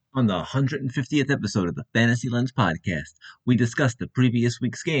On the 150th episode of the Fantasy Lens podcast, we discuss the previous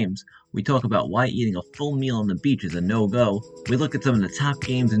week's games, we talk about why eating a full meal on the beach is a no-go, we look at some of the top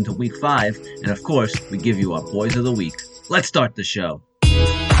games into week 5, and of course, we give you our Boys of the Week. Let's start the show.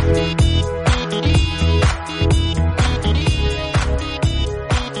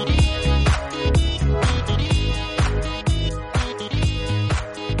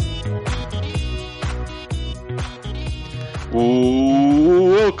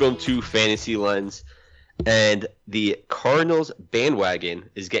 Welcome to Fantasy Lens, and the Cardinals bandwagon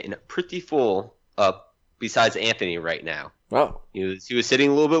is getting pretty full up besides Anthony right now. Wow. He was sitting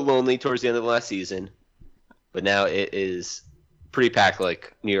a little bit lonely towards the end of the last season, but now it is pretty packed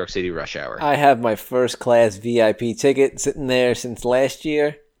like New York City rush hour. I have my first class VIP ticket sitting there since last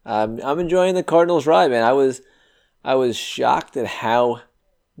year. I'm enjoying the Cardinals ride, man. I was shocked at how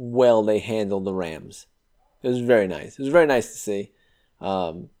well they handled the Rams. It was very nice. It was very nice to see.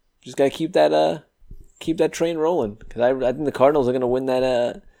 Just gotta keep that train rolling because I think the Cardinals are gonna win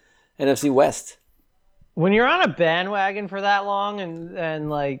that NFC West. When you're on a bandwagon for that long and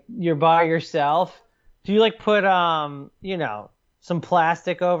like you're by yourself, do you like put some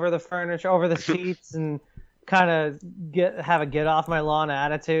plastic over the furniture, over the seats, and kind of have a get off my lawn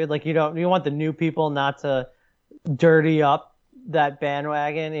attitude? Like you want the new people not to dirty up that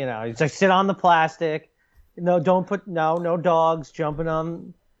bandwagon. You just like sit on the plastic. No, don't put no dogs jumping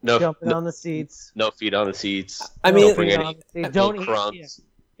on the seats. No feet on the seats. I mean, don't bring any don't eat crumbs.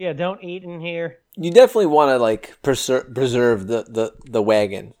 Yeah, don't eat in here. You definitely want to like preserve the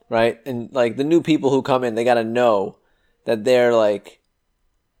wagon, right? And like the new people who come in, they got to know that they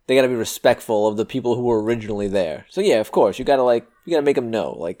got to be respectful of the people who were originally there. So yeah, of course, you got to make them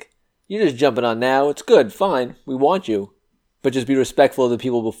know, like, you're just jumping on now. It's good, fine, we want you, but just be respectful of the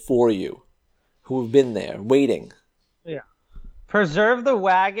people before you who have been there waiting. Yeah. Preserve the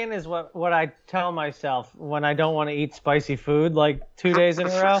wagon is what I tell myself when I don't want to eat spicy food like 2 days in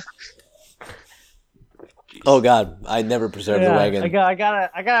a row. Oh God, I never preserve the wagon. I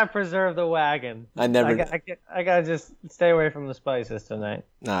gotta preserve the wagon. I gotta just stay away from the spices tonight.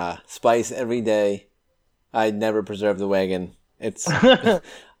 Nah, spice every day. I never preserve the wagon. It's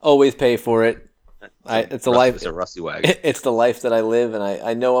always pay for it. It's a life. It's a rusty wagon. It's the life that I live, and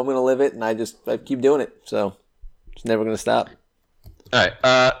I know I'm going to live it, and I keep doing it. So it's never going to stop. All right,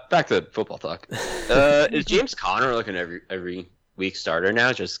 back to football talk. Is James Conner like an every week starter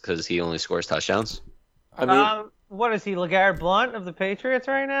now, just because he only scores touchdowns? I mean, what is he, LeGarrette Blount of the Patriots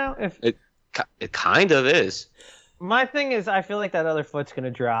right now? It kind of is. My thing is, I feel like that other foot's going to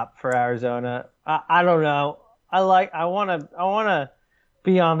drop for Arizona. I don't know. I want to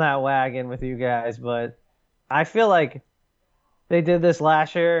be on that wagon with you guys, but I feel like they did this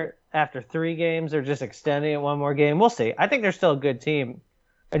last year. After 3 games, they're just extending it one more game. We'll see. I think they're still a good team.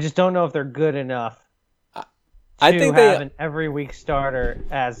 I just don't know if they're good enough to have an every week starter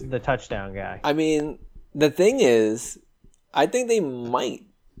as the touchdown guy. I mean, the thing is, I think they might,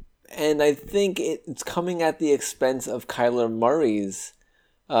 and I think it's coming at the expense of Kyler Murray's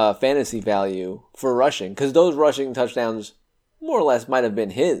fantasy value for rushing, because those rushing touchdowns more or less might have been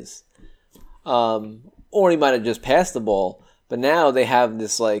his, or he might have just passed the ball. But now they have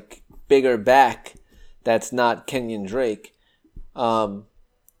this like bigger back that's not Kenyon Drake. Who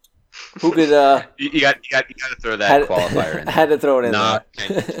could you got to throw that qualifier in. Had to throw it in there.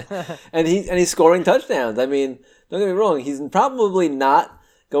 and he's scoring touchdowns. I mean, don't get me wrong, he's probably not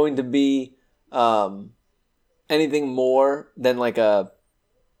going to be anything more than like a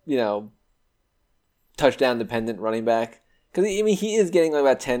touchdown dependent running back. Because, I mean, he is getting like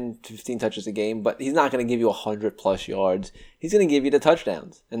about 10, 15 touches a game, but he's not going to give you 100-plus yards. He's going to give you the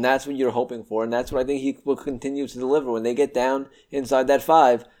touchdowns, and that's what you're hoping for, and that's what I think he will continue to deliver. When they get down inside that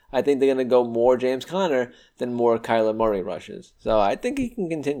 5, I think they're going to go more James Conner than more Kyler Murray rushes. So I think he can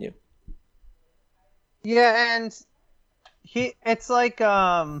continue. Yeah, and it's like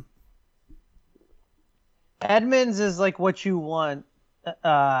Edmonds is like what you want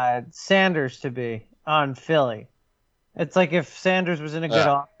Sanders to be on Philly. It's like if Sanders was in a good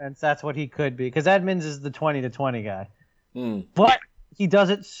offense, that's what he could be. Because Edmonds is the 20-20 guy. But he does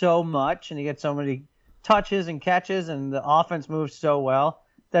it so much, and he gets so many touches and catches, and the offense moves so well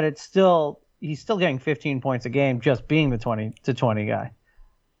that he's still getting 15 points a game just being the 20-20 guy.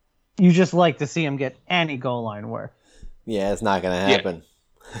 You just like to see him get any goal line work. Yeah, it's not going to happen.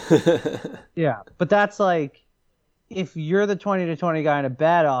 Yeah, but that's like if you're the 20-20 guy in a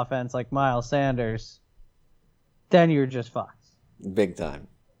bad offense like Miles Sanders, then you're just fucked. Big time.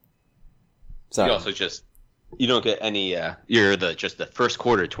 Sorry. You also you don't get any. You're just the first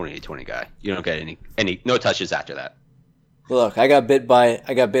quarter 20-20 guy. You don't get any no touches after that. Look, I got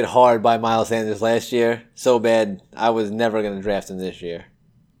bit hard by Miles Sanders last year. So bad, I was never going to draft him this year.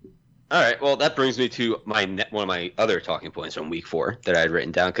 All right, well, that brings me to one of my other talking points from Week 4 that I had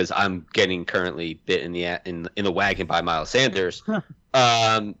written down because I'm getting currently bit in the wagon by Miles Sanders.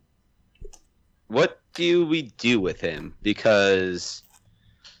 What do we do with him? Because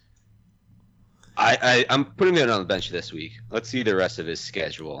I'm putting him on the bench this week. Let's see the rest of his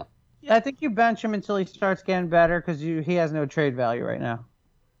schedule. I think you bench him until he starts getting better because he has no trade value right now.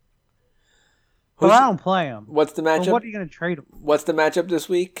 But I don't play him. What's the matchup? But what are you going to trade him? What's the matchup this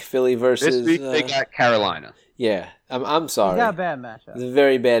week? Philly versus. This week they got Carolina. Yeah, I'm sorry. It's not a bad matchup. It's a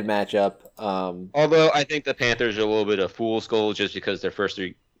very bad matchup. Although I think the Panthers are a little bit of fool's gold just because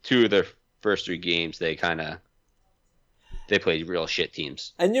two of their first three games they played real shit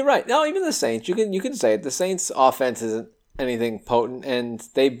teams. And you're right. No, even the Saints. You can say it. The Saints' offense isn't anything potent, and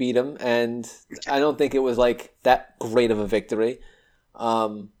they beat them. And I don't think it was like that great of a victory.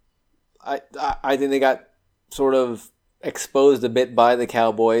 I think they got sort of exposed a bit by the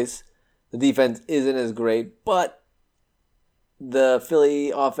Cowboys. The defense isn't as great, but the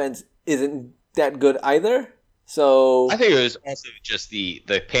Philly offense isn't that good either. So I think it was also just the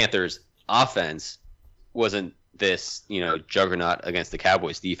Panthers offense wasn't this, juggernaut against the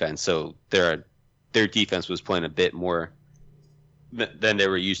Cowboys defense. So their defense was playing a bit more than they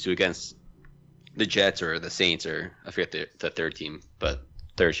were used to against the Jets or the Saints or I forget the third team, but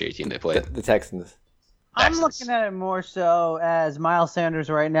third straight team they played. The Texans. I'm looking at it more so as Miles Sanders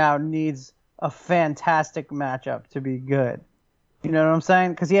right now needs a fantastic matchup to be good. You know what I'm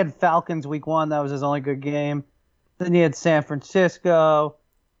saying? Because he had Falcons week 1. That was his only good game. Then he had San Francisco.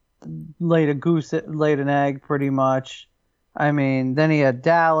 Laid an egg pretty much. I mean, then he had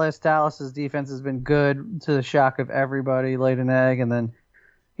Dallas. Dallas's defense has been good to the shock of everybody. Laid an egg. And then,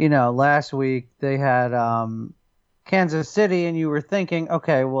 last week they had Kansas City, and you were thinking,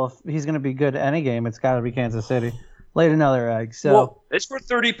 okay, well, if he's going to be good at any game, it's got to be Kansas City. Laid another egg. So they scored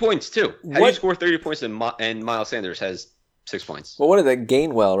 30 points too. How do you score 30 points and Miles Sanders has 6 points? Well, what is it?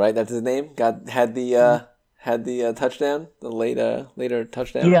 Gainwell, right? That's his name. Had the touchdown, the later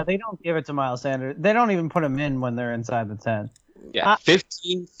touchdown. Yeah, they don't give it to Miles Sanders. They don't even put him in when they're inside the 10. Yeah,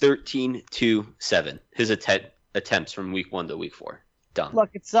 15, 13, 2, 7. His attempts from week 1 to week 4. Done. Look,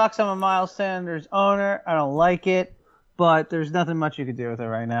 it sucks. I'm a Miles Sanders owner. I don't like it, but there's nothing much you could do with it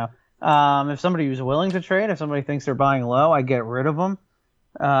right now. If somebody was willing to trade, if somebody thinks they're buying low, I get rid of them.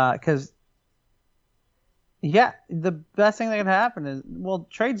 Because, the best thing that can happen is,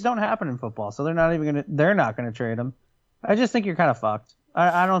 trades don't happen in football, so they're not gonna trade them. I just think you're kind of fucked.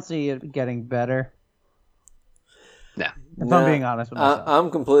 I don't see it getting better. No. If I'm being honest with myself. I'm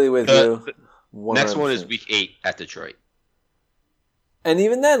completely with you. 100%. Next one is week 8 at Detroit. And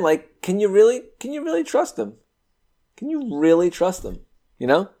even then, can you really trust them? Can you really trust them?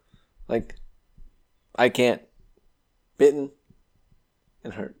 I can't. Bitten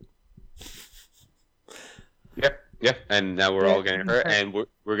and hurt. Yep. And now we're all getting hurt, and we're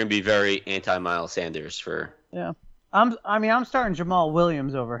going to be very anti-Miles Sanders for. Yeah. I'm starting Jamal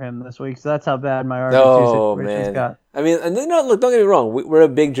Williams over him this week, so that's how bad my RB2 situation's got. I mean, and look, don't get me wrong. We're a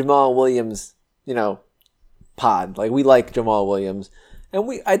big Jamal Williams, pod. We like Jamal Williams. And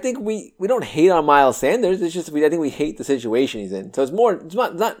I think we don't hate on Miles Sanders. It's just I think we hate the situation he's in. So it's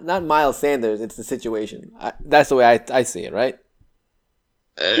not Miles Sanders. It's the situation. That's the way I see it, right?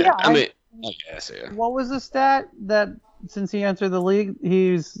 I guess. Yeah. What was the stat that since he entered the league,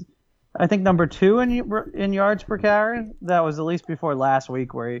 he's I think number 2 in yards per carry? That was at least before last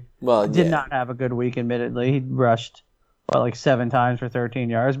week, where he did not have a good week. Admittedly, he rushed 7 times for 13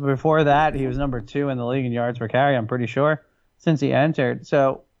 yards. But before that, he was number 2 in the league in yards per carry. I'm pretty sure. Since he entered.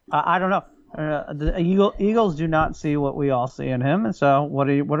 So, I don't know. The Eagles do not see what we all see in him, and so what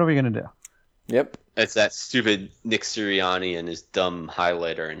are we going to do? Yep. It's that stupid Nick Sirianni and his dumb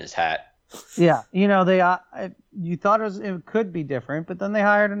highlighter in his hat. Yeah. They you thought it could be different, but then they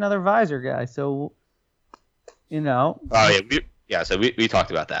hired another visor guy, so, Oh, yeah. So we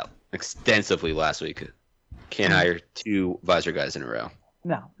talked about that extensively last week. Can't hire 2 visor guys in a row.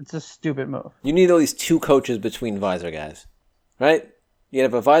 No, it's a stupid move. You need at least 2 coaches between visor guys. Right? You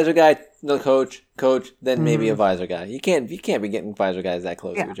have a visor guy, another coach, then maybe a visor guy. You can't be getting visor guys that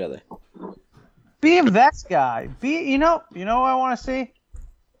close to each other. Be a vest guy. You know what I want to see?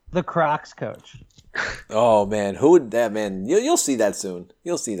 The Crocs coach. Oh man, who would that man? You'll see that soon.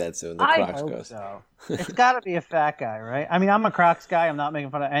 The Crocs coach. So. It's got to be a fat guy, right? I mean, I'm a Crocs guy. I'm not making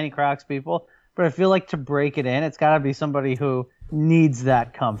fun of any Crocs people, but I feel like to break it in, it's got to be somebody who needs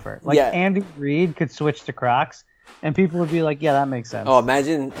that comfort. Andy Reid could switch to Crocs. And people would be like, yeah, that makes sense. Oh,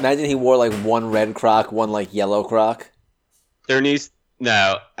 imagine he wore one red Croc, one yellow Croc. There needs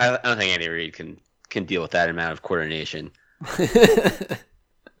no. I don't think Andy Reid can deal with that amount of coordination.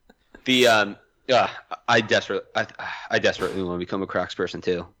 I desperately want to become a Crocs person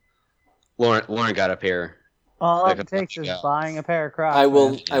too. Lauren got up here. All Like it a takes bunch is of buying a pair of Crocs. I will.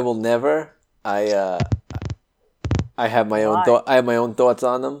 man. I will never. I have my own Why? I have my own thoughts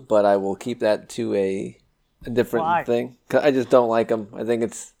on them, but I will keep that to a different Why? thing. 'Cause I just don't like them. I think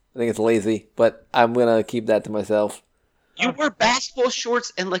it's lazy, but I'm gonna keep that to myself. You wear basketball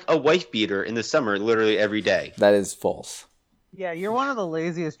shorts and like a wife beater in the summer, literally every day. That is false. Yeah, you're one of the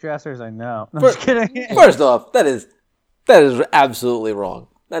laziest dressers I know. I'm First- just kidding. First off, that is absolutely wrong.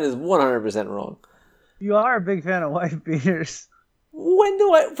 That is 100% wrong. You are a big fan of wife beaters. When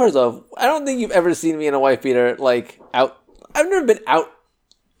do I? First off, I don't think you've ever seen me in a wife beater like out. I've never been out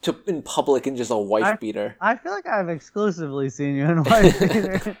in public in just a wife beater. I feel like I've exclusively seen you in wife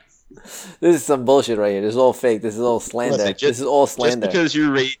beaters. This is some bullshit right here. This is all fake. This is all slander. Listen, This is all Just slander. because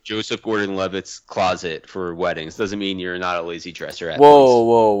you raid Joseph Gordon-Levitt's closet for weddings doesn't mean you're not a lazy dresser. At Whoa,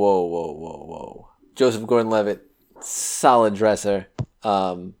 whoa, whoa, whoa, whoa, whoa. Joseph Gordon-Levitt, solid dresser.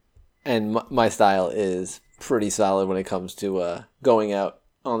 And my style is pretty solid when it comes to going out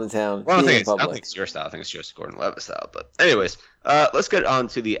on the town, Well, I being in don't public. think it's your style. I think it's Joseph Gordon-Levitt's style. But anyways, let's get on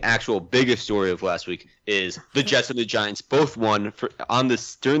to the actual biggest story of last week. Is the Jets and the Giants both won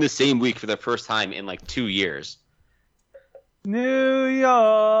during the same week for the first time in like 2 years. New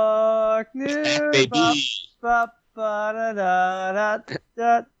York, New Baby.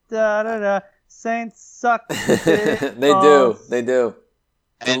 Saints suck. They do. They do.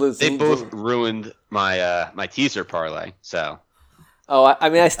 And they both ruined my teaser parlay. So Oh, I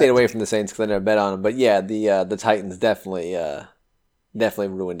mean, I stayed away from the Saints because I never bet on them. But yeah, the Titans definitely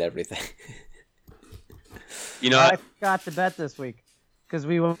ruined everything. you know, I forgot to bet this week because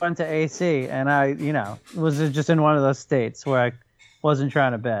we went to AC and I, was just in one of those states where I wasn't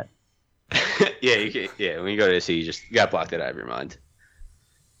trying to bet. yeah. When you go to AC, you got blocked it out of your mind.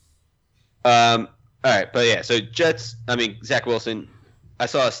 All right, but yeah. So Jets. I mean, Zach Wilson. I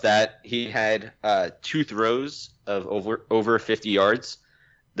saw a stat. He had 2 throws of over 50 yards.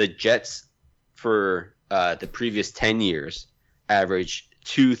 The Jets, for the previous 10 years, averaged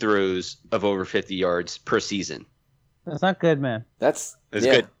 2 throws of over 50 yards per season. That's not good, man. That's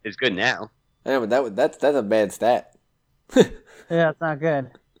Good. It's good now. I know, but that's a bad stat. Yeah, it's not good.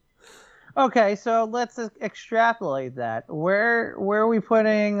 Okay, so let's extrapolate that. Where are we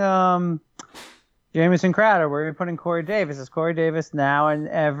putting Jamison Crowder? Where are we putting Corey Davis? Is Corey Davis now and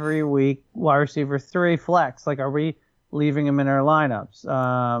every week wide receiver 3 flex? Like, are we leaving him in our lineups?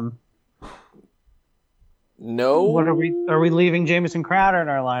 No. What are we leaving Jamison Crowder in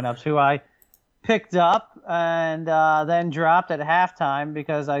our lineups, who I picked up and then dropped at halftime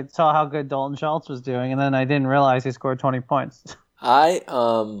because I saw how good Dalton Schultz was doing, and then I didn't realize he scored 20 points.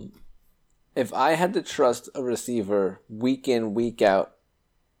 If I had to trust a receiver week in, week out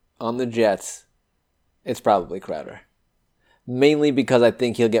on the Jets, it's probably Crowder. Mainly because I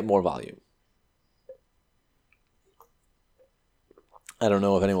think he'll get more volume. I don't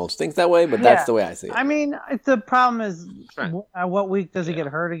know if anyone else thinks that way, but that's the way I see it. I mean, the problem is, Right. what week does he get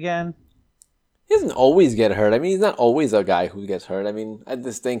hurt again? He doesn't always get hurt. I mean, he's not always a guy who gets hurt. I mean, I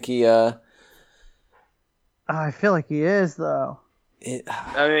just think he... I feel like he is, though.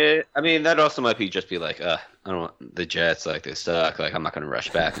 I mean, that also might just be like, I don't want the Jets, like, they suck. Like, I'm not going to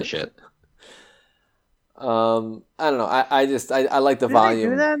rush back and shit. I don't know. I like the Do volume.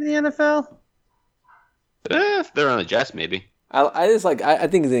 they do that in the NFL? If they're on the Jets, maybe. I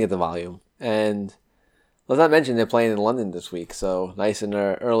think he's gonna get the volume, and let's not mention they're playing in London this week, so nice in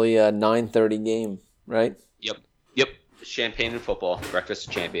their early 9:30 game, right? Yep. Champagne and football, breakfast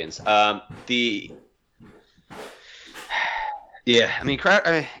of champions. Crowder.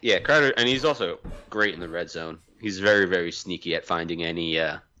 Crowder, and he's also great in the red zone. He's very, very sneaky at finding any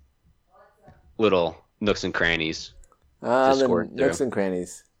little nooks and crannies. The score nooks through. and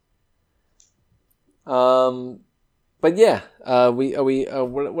crannies. But yeah,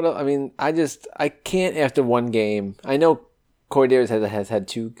 what I mean, I can't after one game. I know Corey Davis has had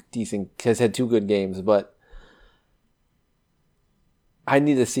two good games, but I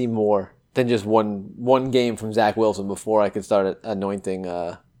need to see more than just one game from Zach Wilson before I could start anointing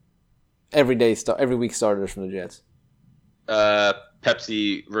every week starters from the Jets.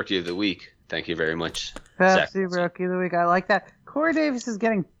 Pepsi Rookie of the Week. Thank you very much. Pepsi Rookie of the Week. I like that. Corey Davis is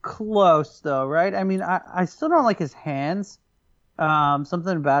getting close, though, right? I mean, I still don't like his hands.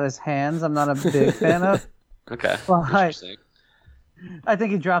 Something about his hands I'm not a big fan of. Okay. Well, Interesting. I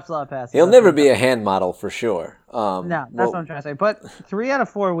think he drops a lot of passes. He'll never be a hand model for sure. No, that's what I'm trying to say. But 3 out of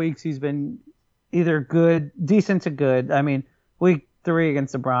 4 weeks he's been either good, decent to good. I mean, Week 3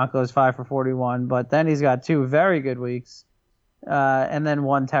 against the Broncos, 5 for 41, but then he's got 2 very good weeks, and then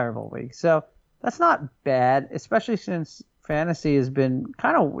 1 terrible week. So that's not bad, especially since fantasy has been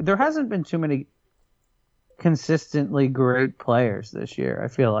there hasn't been too many consistently great players this year, I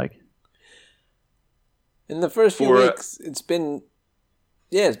feel like. In the first few weeks, it's been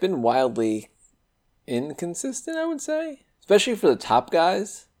wildly inconsistent, I would say, especially for the top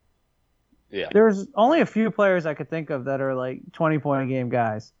guys. Yeah. There's only a few players I could think of that are like 20-point-a-game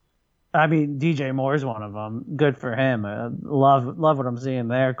guys. I mean, DJ Moore's one of them. Good for him. Love what I'm seeing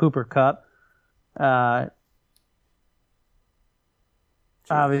there. Cooper Kupp.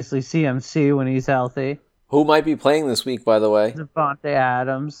 Obviously, CMC when he's healthy. Who might be playing this week, by the way? Devontae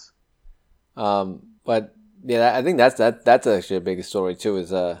Adams. But yeah, I think that's actually a big story too.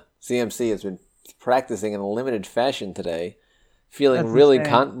 Is CMC has been practicing in a limited fashion today, feeling really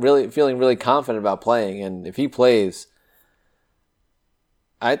confident about playing, and if he plays,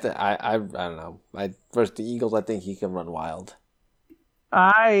 I don't know. Versus the Eagles, I think he can run wild.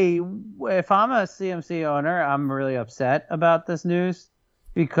 If I'm a CMC owner, I'm really upset about this news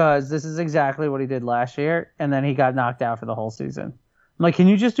because this is exactly what he did last year, and then he got knocked out for the whole season. I'm like, can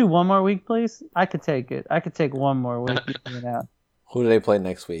you just do one more week, please? I could take it. I could take one more week. Who do they play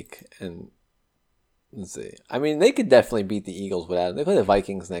next week? And let's see. I mean, they could definitely beat the Eagles without him. They play the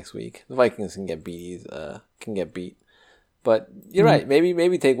Vikings next week. The Vikings can get beat. But you're right.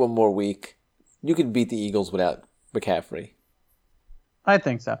 Maybe take one more week. You could beat the Eagles without McCaffrey. I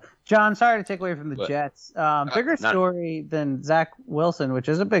think so. John, sorry to take away from the Jets. Bigger story than Zach Wilson, which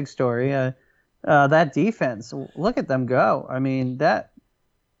is a big story. That defense, look at them go. I mean,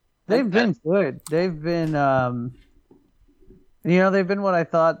 they've been good. They've been, they've been what I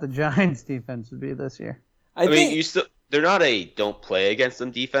thought the Giants' defense would be this year. I mean, they're not a don't play against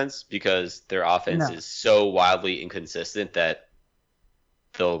them defense because their offense is so wildly inconsistent that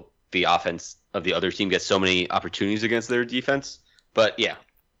the offense of the other team gets so many opportunities against their defense. But yeah,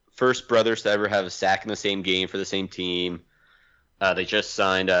 first brothers to ever have a sack in the same game for the same team. They just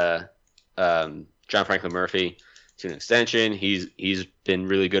signed John Franklin Murphy to an extension. He's been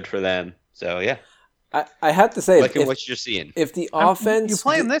really good for them. So yeah, I have to say, what you're seeing. If the offense, you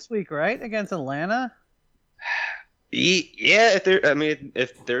play him this week, right, against Atlanta? Yeah,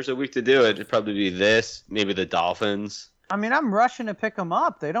 if there's a week to do it, it'd probably be this. Maybe the Dolphins. I mean, I'm rushing to pick them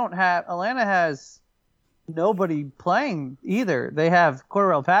up. Atlanta has nobody playing either. They have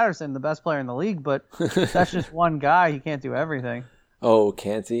Cordarrelle Patterson, the best player in the league, but that's just one guy. He can't do everything. Oh,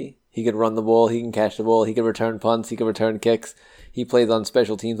 can't he? He can run the ball. He can catch the ball. He can return punts. He can return kicks. He plays on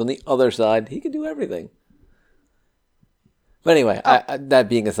special teams on the other side. He can do everything. But anyway, that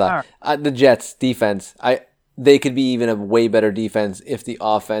being aside, the Jets' defense, they could be even a way better defense if the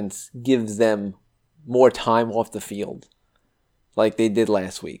offense gives them more time off the field, like they did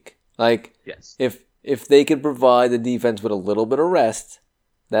last week. Like, yes. If they could provide the defense with a little bit of rest,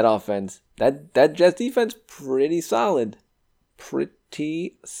 that offense, that Jets defense, pretty solid.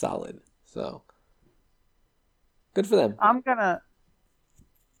 So, good for them. I'm gonna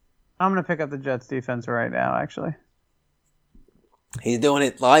pick up the Jets defense right now, actually. He's doing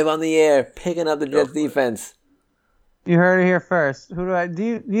it live on the air, picking up the Jets defense. You heard it here first.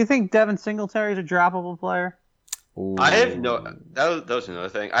 Do you think Devin Singletary is a droppable player? Ooh. I have that was another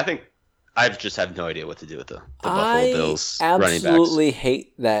thing. I think I just have no idea what to do with the Buffalo Bills running backs. I absolutely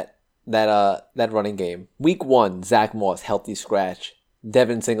hate that running game. Week 1, Zach Moss, healthy scratch.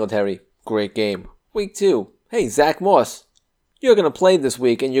 Devin Singletary, great game. Week 2, hey, Zach Moss, you're going to play this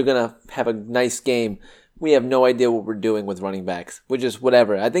week and you're going to have a nice game. We have no idea what we're doing with running backs. We're just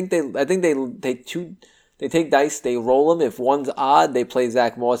whatever. I think they take dice, they roll them. If one's odd, they play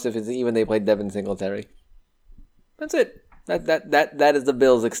Zach Moss. If it's even, they play Devin Singletary. That's it. That is the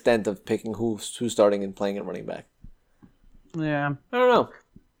Bills' extent of picking who's starting and playing at running back. Yeah. I don't know.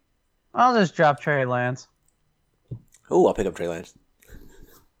 I'll just drop Trey Lance. Oh, I'll pick up Trey Lance.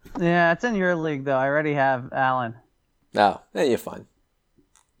 Yeah, it's in your league, though. I already have Allen. No, you're fine.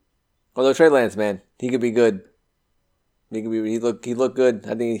 Although Trey Lance, man, he could be good. He looked good.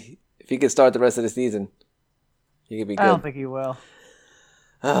 I think if he could start the rest of the season, he could be good. I don't think he will.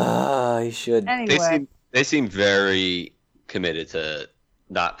 He should. Anyway. They seem very committed to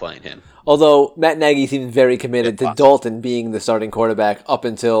not playing him. Although Matt Nagy seems very committed to Dalton being the starting quarterback up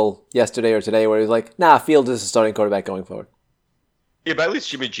until yesterday or today, where he was like, "Nah, Fields is the starting quarterback going forward." Yeah, but at least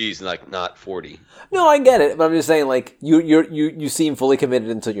Jimmy G's not 40. No, I get it, but I'm just saying, like, you seem fully committed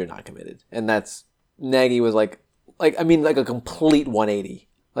until you're not committed, and that's Nagy was like a complete 180.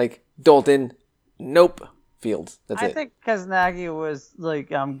 Like Dalton, nope. Fields, that's it. I think because Nagy was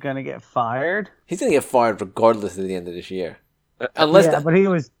like, I'm gonna get fired. He's gonna get fired regardless at the end of this year. Unless Yeah, but he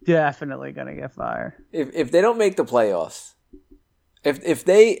was definitely gonna get fired. if they don't make the playoffs, if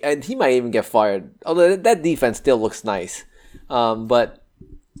they, and he might even get fired. Although that defense still looks nice, but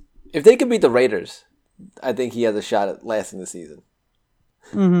if they can beat the Raiders, I think he has a shot at lasting the season.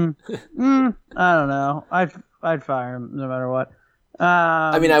 Mm-hmm. I don't know. I'd fire him no matter what.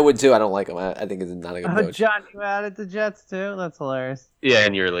 I mean, I would too. I don't like him. I think he's not a good coach. John, you added the Jets too? That's hilarious. Yeah,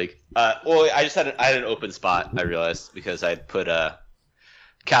 in your league. Well, I just had an open spot. I realized because I'd put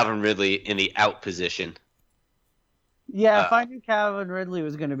Calvin Ridley in the out position. Yeah, if I knew Calvin Ridley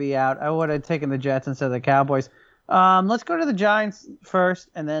was going to be out, I would have taken the Jets instead of the Cowboys. Let's go to the Giants first,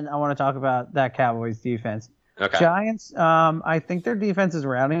 and then I want to talk about that Cowboys defense. Okay. Giants, I think their defense is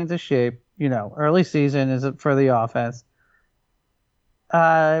rounding into shape. Early season is for the offense.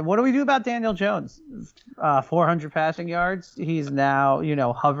 What do we do about Daniel Jones? 400 passing yards. He's now,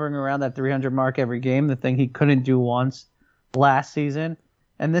 hovering around that 300 mark every game, the thing he couldn't do once last season.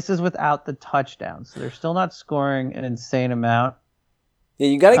 And this is without the touchdowns. So they're still not scoring an insane amount. Yeah,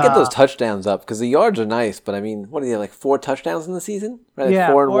 you got to get those touchdowns up because the yards are nice. But I mean, what are they, like 4 touchdowns in the season? Right, like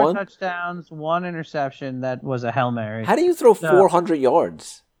yeah, 4 and 4 1? touchdowns, 1 interception that was a Hail Mary. How do you throw 400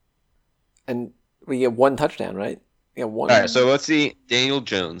 yards? And we get 1 touchdown, right? Yeah, 1. All right, so let's see. Daniel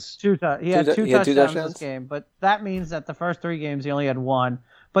Jones. He had two he had touchdowns 2 this game, but that means that the first 3 games he only had 1.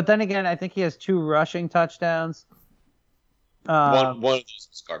 But then again, I think he has 2 rushing touchdowns. One of those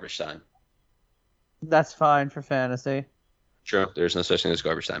is garbage time. That's fine for fantasy. True. There's no such thing as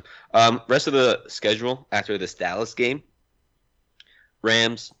garbage time. Rest of the schedule after this Dallas game: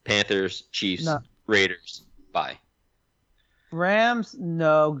 Rams, Panthers, Chiefs, Raiders. Bye. Rams,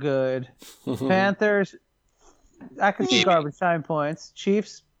 no good. Panthers, I could see garbage time points.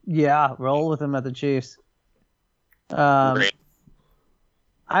 Chiefs, yeah, roll with them at the Chiefs. I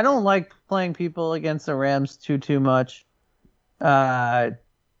don't like playing people against the Rams too much. And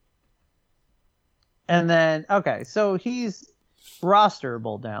then, okay, so he's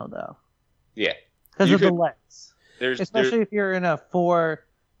rosterable now, though. Yeah. Because of the legs. Especially if you're in a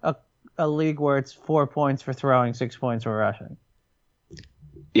league where it's 4 points for throwing, 6 points for rushing.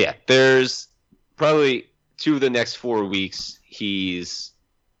 Yeah, there's probably 2 of the next 4 weeks. He's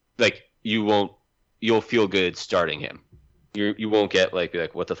like you'll feel good starting him. You won't get like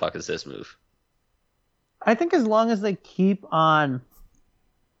what the fuck is this move? I think as long as they keep on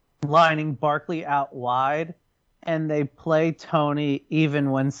lining Barkley out wide and they play Tony even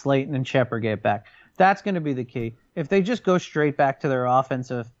when Slayton and Shepard get back, that's going to be the key. If they just go straight back to their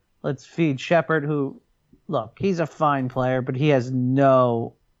offensive, let's feed Shepard, who, look, he's a fine player, but he has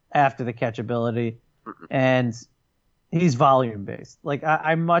no after the catch ability, and he's volume based. Like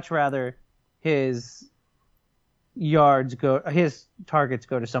I much rather his targets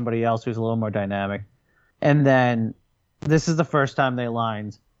go to somebody else who's a little more dynamic. And then this is the first time they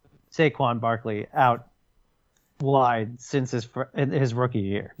lined Saquon Barkley out wide since his rookie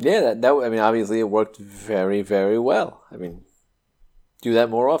year. Yeah, that I mean, obviously it worked very, very well. I mean, do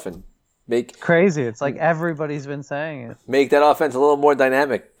that more often. Crazy. It's like everybody's been saying it. Make that offense a little more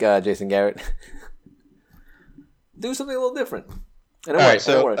dynamic, Jason Garrett. Do something a little different. All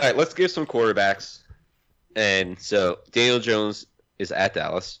right, let's give some quarterbacks. And so Daniel Jones is at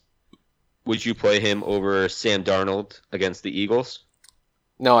Dallas. Would you play him over Sam Darnold against the Eagles?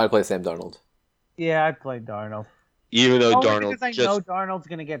 No, I'd play Sam Darnold. Yeah, I'd play Darnold. Even though because I know Darnold's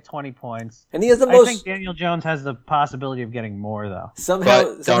going to get 20 points. And he has I think Daniel Jones has the possibility of getting more, though.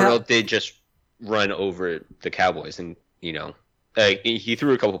 Darnold did just run over the Cowboys, and he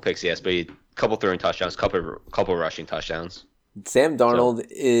threw a couple picks, yes, but a couple throwing touchdowns, couple rushing touchdowns. Sam Darnold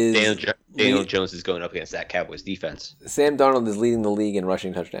is Daniel Jones is going up against that Cowboys defense. Sam Darnold is leading the league in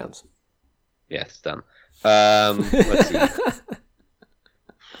rushing touchdowns. Yeah, it's dumb. Let's see.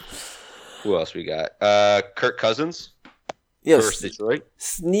 Who else we got? Kirk Cousins. Yes. Versus Detroit.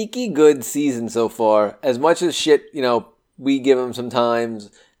 Sneaky good season so far. As much as shit, we give him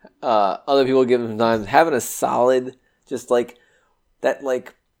sometimes. Other people give him sometimes. Having a solid, just like that,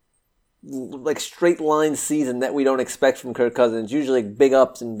 like straight line season that we don't expect from Kirk Cousins. Usually like big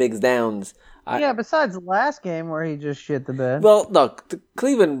ups and big downs. Besides the last game where he just shit the bed. Well, look, the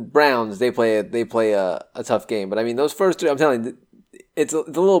Cleveland Browns, they play a tough game. But I mean, those first 2, I'm telling you, it's a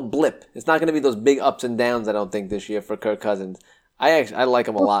little blip. It's not going to be those big ups and downs, I don't think, this year for Kirk Cousins. I like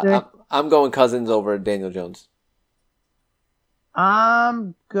him a lot. I'm going Cousins over Daniel Jones.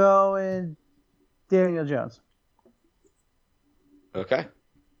 I'm going Daniel Jones. Okay.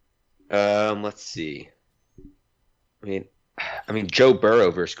 Let's see. I mean, Joe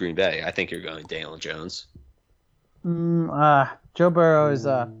Burrow versus Green Bay. I think you're going Daniel Jones. Joe Burrow is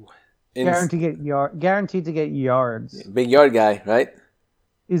Guaranteed to get yards. Big yard guy, right?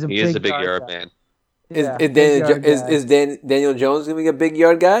 He is a big yard guy. man. Yeah, Is Daniel Jones going to be a big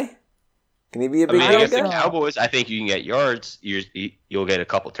yard guy? Can he be a big yard against guy? the Cowboys, I think you can get yards. You'll get a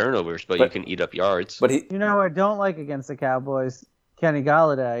couple turnovers, but you can eat up yards. But You know what I don't like against the Cowboys? Kenny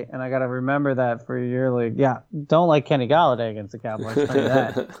Galladay, and I got to remember that for your league. Yeah, don't like Kenny Galladay against the Cowboys. I'll tell you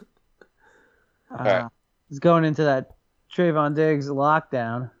that. Right. He's going into that Trayvon Diggs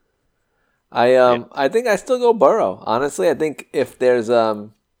lockdown. I think I still go Burrow. Honestly, I think if there's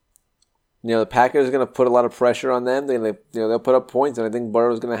the Packers are going to put a lot of pressure on them. They'll put up points, and I think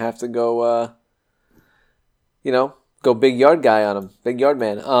Burrow's going to have to go go big yard guy on him, big yard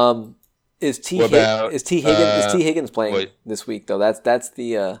man. Is T Higgins playing this week though? That's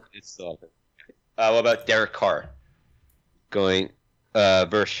the. It's still open. What about Derek Carr going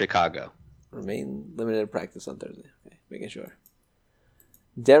versus Chicago? Remain limited practice on Thursday. Okay, making sure.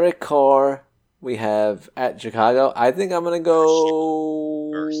 Derek Carr, we have at Chicago. I think I'm going to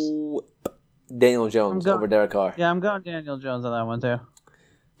go Daniel Jones over Derek Carr. Yeah, I'm going Daniel Jones on that one too.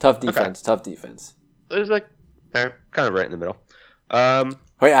 Tough defense. It's like kind of right in the middle.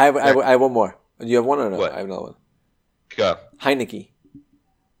 Wait, I have one more. Do you have one or no? What? I have another one. Go. Heineke.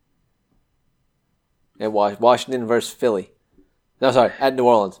 And Washington versus Philly. No, sorry, at New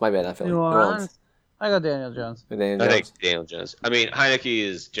Orleans. My bad, not Philly. New Orleans. I got Daniel Jones. I think Daniel Jones. I mean, Heineke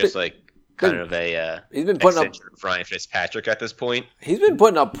is just kind of a he's been putting up Ryan Fitzpatrick at this point. He's been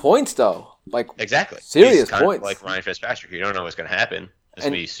putting up points though, exactly serious kind points. Of like Ryan Fitzpatrick, you don't know what's going to happen. It's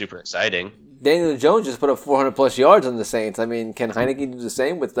going to be super exciting. Daniel Jones just put up 400 plus yards on the Saints. I mean, can Heineke do the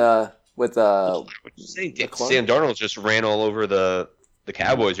same with Sam Darnold just ran all over the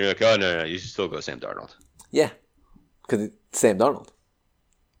Cowboys. You're like, oh no, you should still go Sam Darnold. Yeah, because it's Sam Darnold.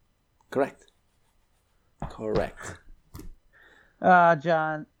 Correct.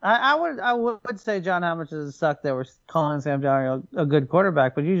 John, I would say, John, how much does it suck that we're calling Sam Darnold a good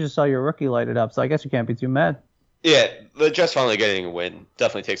quarterback, but you just saw your rookie light it up, so I guess you can't be too mad. Yeah, the Jets finally getting a win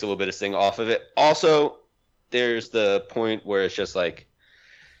definitely takes a little bit of sting off of it. Also, there's the point where it's just like,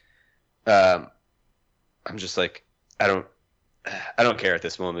 I'm just like, I don't care at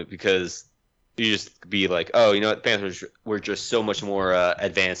this moment because you just be like, oh, you know what, the Panthers were just so much more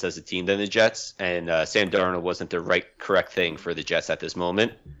advanced as a team than the Jets, and Sam Darnold wasn't the correct thing for the Jets at this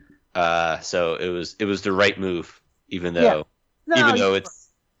moment. So it was the right move, though it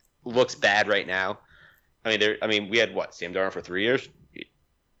looks bad right now. I mean, we had Sam Darnold for 3 years.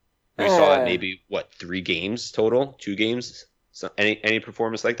 We saw that maybe 3 games total, 2 games. So any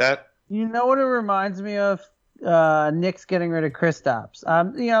performance like that. You know what it reminds me of? Knicks getting rid of Kristaps.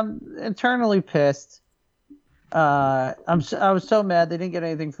 I'm eternally pissed. I was so mad they didn't get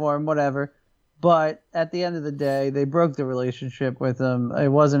anything for him. Whatever. But at the end of the day, they broke the relationship with him. It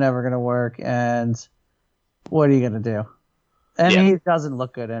wasn't ever going to work. And what are you going to do? And he doesn't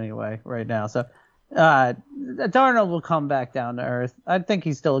look good anyway right now. So. Darnold will come back down to earth. I think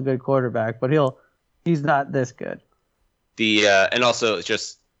he's still a good quarterback, but he's not this good. And also it's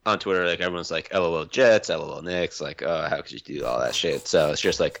just on Twitter, like everyone's like, LOL Jets, LOL Knicks, like, how could you do all that shit? So it's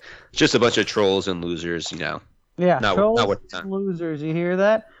just a bunch of trolls and losers, Yeah, trolls and losers. You hear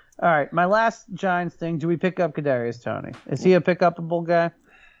that? All right, my last Giants thing. Do we pick up Kadarius Toney? Is he a pick-upable guy?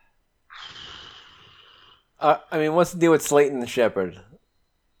 I mean, what's the deal with Slayton and Shepard?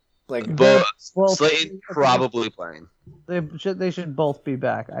 Slayton probably playing. They should both be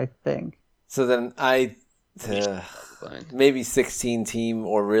back, I think. So then maybe 16 team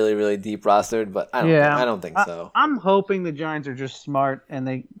or really, really deep rostered, but I don't think so. I'm hoping the Giants are just smart and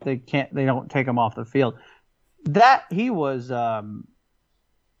they don't take him off the field. That he was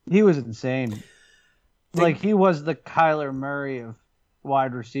insane. He was the Kyler Murray of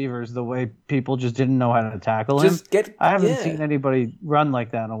wide receivers, the way people just didn't know how to tackle him. I haven't seen anybody run like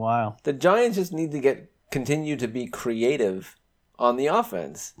that in a while. The Giants just need to continue to be creative on the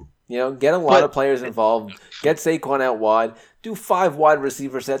offense. Get a lot of players involved. Get Saquon out wide. Do 5 wide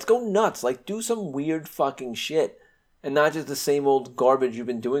receiver sets. Go nuts. Do some weird fucking shit. And not just the same old garbage you've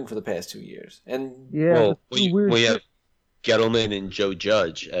been doing for the past 2 years. And we have Gettleman and Joe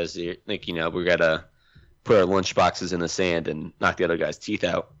Judge as we got to put our lunch boxes in the sand and knock the other guy's teeth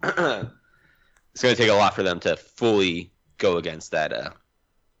out. It's going to take a lot for them to fully go against that,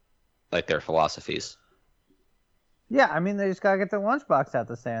 their philosophies. Yeah, I mean, they just got to get their lunchbox out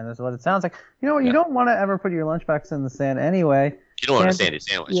the sand is what it sounds like. You know what? You don't want to ever put your lunchbox in the sand anyway. You don't want a sandy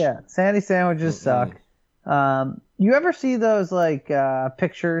sandwich. Yeah, sandy sandwiches suck. You ever see those,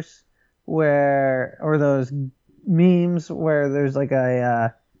 pictures or those memes where there's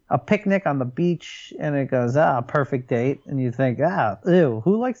a a picnic on the beach, and it goes, perfect date, and you think, ew,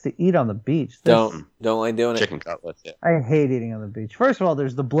 who likes to eat on the beach? Don't like doing it. Chicken cutlets. Yeah. I hate eating on the beach. First of all,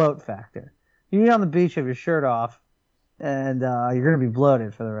 there's the bloat factor. You eat on the beach, you have your shirt off, and you're going to be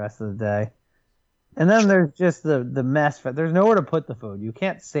bloated for the rest of the day. And then there's just the mess. There's nowhere to put the food. You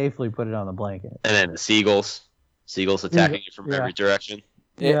can't safely put it on the blanket. And then the seagulls attacking you from every direction.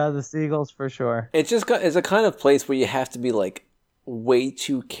 Yeah, the seagulls for sure. It's a kind of place where you have to be like way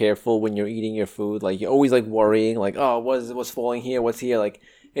too careful when you're eating your food. Like you're always like worrying, like, oh, what's falling here? What's here? Like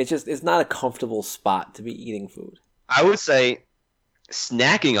it's not a comfortable spot to be eating food. I would say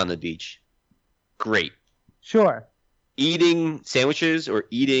snacking on the beach, great. Sure. Eating sandwiches or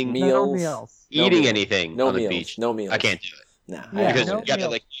eating meals. Eating anything on the beach. No meals. I can't do it. Nah. Yeah, because you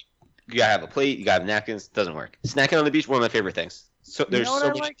gotta have a plate, you gotta have napkins. Doesn't work. Snacking on the beach, one of my favorite things. So there's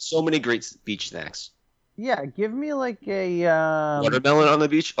so many great beach snacks. Yeah, give me like a watermelon on the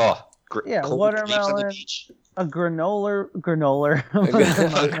beach. Oh, great. Yeah, watermelon. On the beach. A granola. All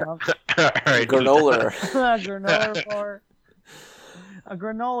right, granola. Granola bar. A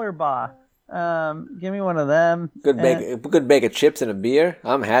granola bar. Give me one of them. Good bag of chips and a beer.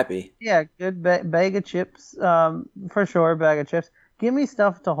 I'm happy. Yeah, good bag of chips. For sure, bag of chips. Give me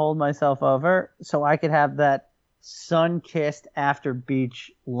stuff to hold myself over so I could have that sun-kissed after beach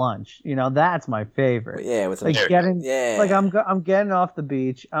lunch. You know, that's my favorite. Yeah, with some like I'm getting off the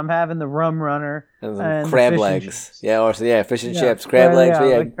beach. I'm having the rum runner and crab legs. Fish and chips, crab legs.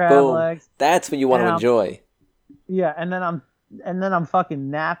 Boom. Legs. That's what you want to enjoy. Yeah, and then I'm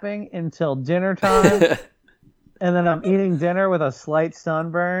fucking napping until dinner time. And then I'm eating dinner with a slight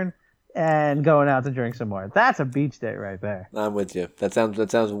sunburn and going out to drink some more. That's a beach day right there. I'm with you. That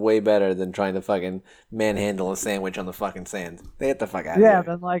sounds way better than trying to fucking manhandle a sandwich on the fucking sand. Get the fuck out of here. Yeah,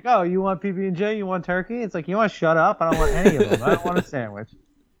 then like, oh, you want PB&J? You want turkey? It's like, you want to shut up? I don't want any of them. I don't want a sandwich.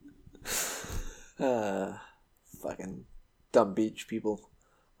 Fucking dumb beach people.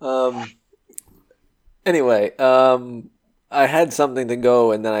 Anyway, I had something to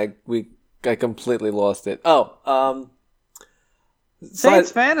go and then I completely lost it.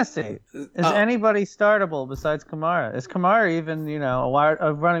 Saints fantasy. Is anybody startable besides Kamara? Is Kamara even,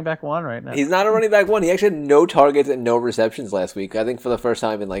 a running back one right now? He's not a running back one. He actually had no targets and no receptions last week. I think for the first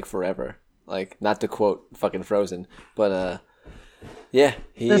time in like forever. Like, not to quote fucking Frozen, but yeah,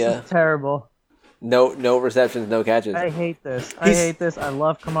 this is terrible. No receptions, no catches. I hate this. I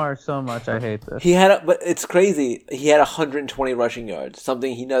love Kamara so much. I hate this. But it's crazy. He had 120 rushing yards,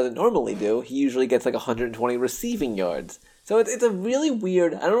 something he doesn't normally do. He usually gets like 120 receiving yards. So it's a really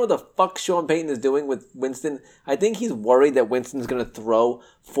weird. I don't know what the fuck Sean Payton is doing with Winston. I think he's worried that Winston's going to throw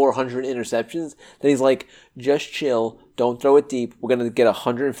 400 interceptions. That he's like, just chill. Don't throw it deep. We're going to get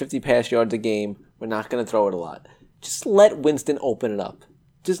 150 pass yards a game. We're not going to throw it a lot. Just let Winston open it up.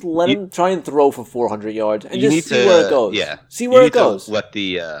 Just let him try and throw for 400 yards and just see where it goes. Yeah. See where it goes. Let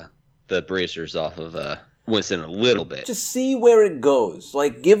the bracers off of Winston a little bit. Just see where it goes.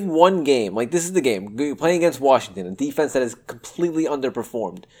 Like, give one game. Like, this is the game. You're playing against Washington, a defense that is completely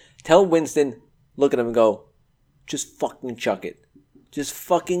underperformed. Tell Winston, look at him and go, just fucking chuck it. Just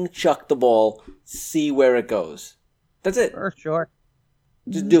fucking chuck the ball. See where it goes. That's it. For sure.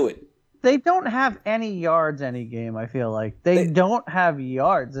 Just do it. They don't have any yards any game, I feel like. They don't have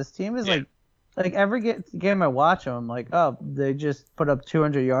yards. This team is like every game I watch them, I'm like, oh, they just put up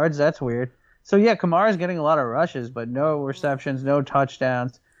 200 yards? That's weird. So, yeah, Kamara's getting a lot of rushes, but no receptions, no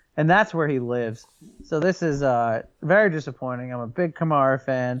touchdowns, and that's where he lives. So this is very disappointing. I'm a big Kamara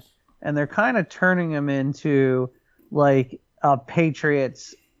fan, and they're kind of turning him into, like, a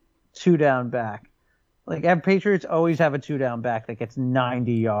Patriots two-down back. Like, Patriots always have a two-down back that gets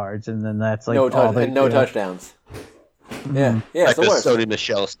 90 yards, and then that's, like, no touchdowns. Yeah, like it's the worst. Sony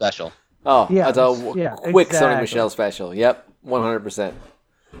Michel special. Oh, yeah, that's a quick exactly. Sony Michel special. Yep, 100%.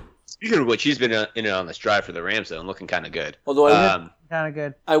 Speaking of which, he's been in it on this drive for the Rams, though, and looking kind of good. Although kind of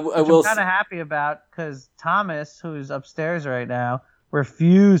good. I'm kind of happy about because Thomas, who's upstairs right now,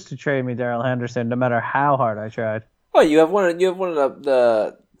 refused to trade me Darrell Henderson, no matter how hard I tried. Oh, you have one of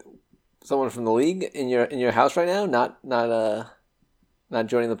the someone from the league in your house right now, not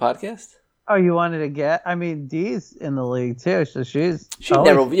joining the podcast. Oh, you wanted to get? I mean, Dee's in the league too, so she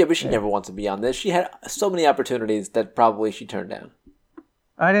never wants to be on this. She had so many opportunities that probably she turned down.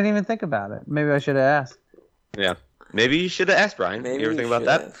 I didn't even think about it. Maybe I should have asked. Yeah. Maybe you should have asked, Brian. You ever think about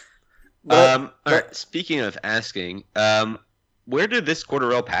that? All right. Speaking of asking, where did this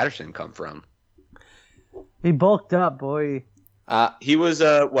Cordarrelle Patterson come from? He bulked up, boy. He was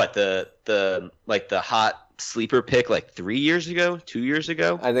the hot sleeper pick like 3 years ago, 2 years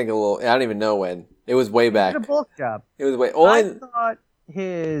ago. I think I don't even know when. It was way back. He had a bulk job. It was way. I thought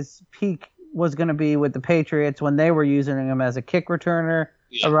his peak was going to be with the Patriots when they were using him as a kick returner,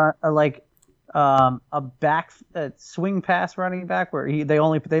 a swing pass running back where they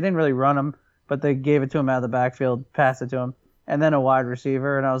didn't really run him, but they gave it to him out of the backfield, passed it to him, and then a wide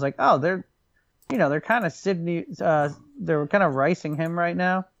receiver. And I was like, oh, they're kind of they're kind of ricing him right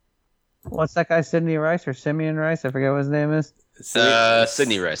now. What's that guy, Sidney Rice or Simeon Rice? I forget what his name is.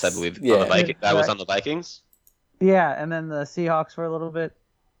 Sidney Rice, I believe. Yeah. On the Vikings. That was on the Vikings. Yeah, and then the Seahawks for a little bit.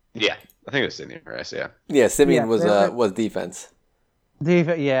 Yeah, I think it was Sidney Rice. Yeah. Yeah, Simeon was defense.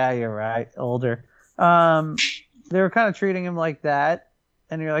 Yeah, you're right. Older. They were kind of treating him like that,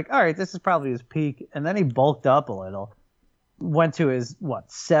 and you're like, all right, this is probably his peak. And then he bulked up a little, went to his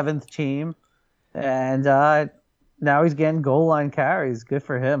 7th team, and now he's getting goal line carries. Good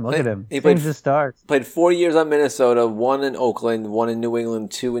for him. Look at him. He changed the stars. Played 4 years on Minnesota, 1 in Oakland, 1 in New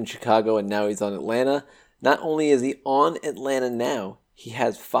England, 2 in Chicago, and now he's on Atlanta. Not only is he on Atlanta now, he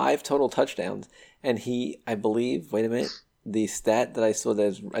has 5 total touchdowns, and I believe, wait a minute, the stat that I saw that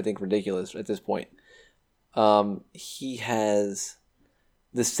is, I think, ridiculous at this point. He has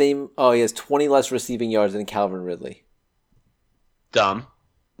he has 20 less receiving yards than Calvin Ridley. Dumb.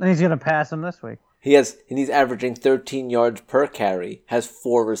 And he's going to pass him this week. He's averaging 13 yards per carry, has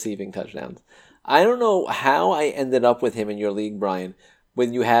 4 receiving touchdowns. I don't know how I ended up with him in your league, Brian,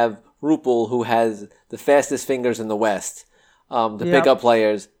 when you have Rupel, who has the fastest fingers in the West, to pick up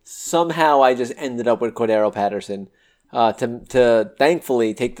players. Somehow I just ended up with Cordero Patterson to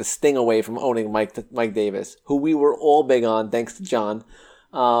thankfully take the sting away from owning Mike Davis, who we were all big on, thanks to John.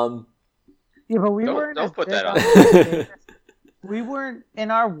 But we weren't. Don't put that on. We weren't, in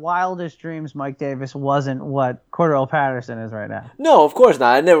our wildest dreams, Mike Davis wasn't what Cordero Patterson is right now. No, of course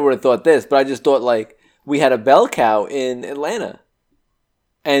not. I never would have thought this, but I just thought, like, we had a bell cow in Atlanta.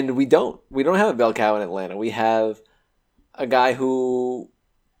 And we don't. We don't have a bell cow in Atlanta. We have a guy who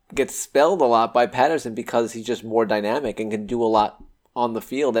gets spelled a lot by Patterson because he's just more dynamic and can do a lot on the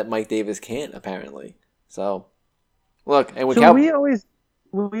field that Mike Davis can't, apparently. So, look, and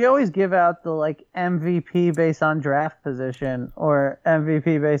we always give out the MVP based on draft position or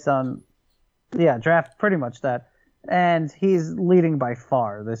MVP based on draft, pretty much that. And he's leading by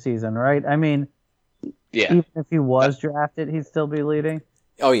far this season, right? I mean, even if he was drafted, he'd still be leading.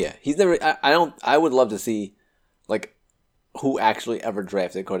 Oh yeah, he's never. I would love to see, who actually ever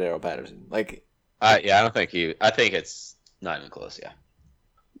drafted Cordero Patterson. I don't think I think it's not even close. Yeah.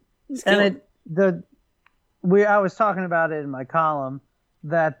 And I was talking about it in my column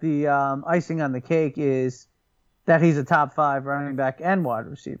that the icing on the cake is that he's a top 5 running back and wide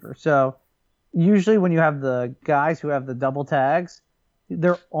receiver. So usually when you have the guys who have the double tags,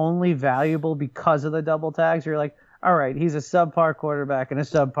 they're only valuable because of the double tags. You're like, all right, he's a subpar quarterback and a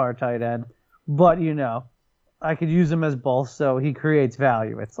subpar tight end, but I could use him as both, so he creates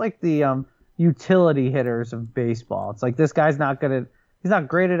value. It's like the utility hitters of baseball. It's like this guy's he's not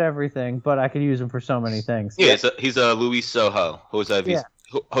great at everything, but I could use him for so many things. Yeah, he's a Luis Soho, Jose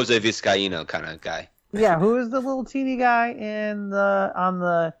Vizcaíno kind of guy. Yeah, who is the little teeny guy on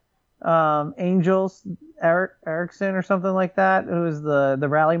the Angels? Erickson or something like that? Who is the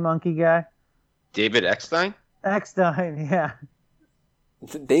rally monkey guy? David Eckstein? Eckstein, yeah.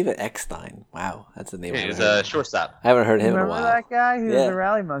 David Eckstein. Wow, that's the name. Yeah, he's a shortstop. I haven't heard him in a while. Remember that guy? He was the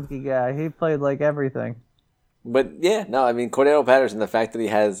rally monkey guy. He played everything. But yeah, no, I mean Cordero Patterson. The fact that he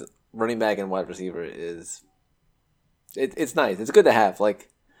has running back and wide receiver is, it's nice. It's good to have.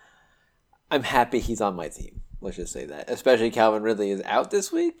 I'm happy he's on my team. Let's just say that. Especially Calvin Ridley is out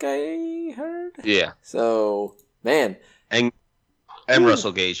this week, I heard. Yeah. So man, and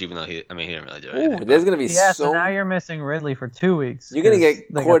Russell Gage, even though he didn't really do anything. There's gonna be so now you're missing Ridley for 2 weeks. You're gonna get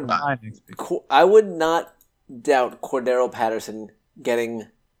I would not doubt Cordero Patterson getting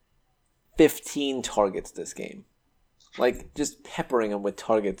 15 targets this game. Just peppering him with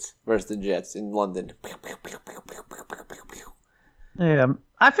targets versus the Jets in London. Yeah,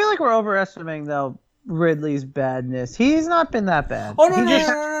 I feel like we're overestimating though Ridley's badness. He's not been that bad. Oh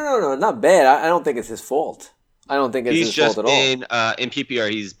no, not bad. I don't think it's his fault. I don't think it's his fault at all. In PPR,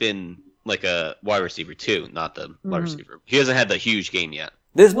 he's been like a wide receiver too, not the wide receiver. He hasn't had the huge game yet.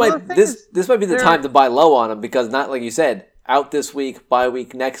 This might be the time to buy low on him because not like you said, out this week, bye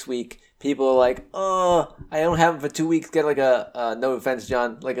week, next week. People are like, oh, I don't have him for 2 weeks. Get no offense,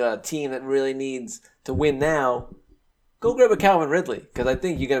 John, a team that really needs to win now. Go grab a Calvin Ridley because I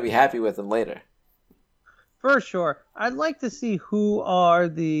think you're gonna be happy with him later. For sure, I'd like to see who are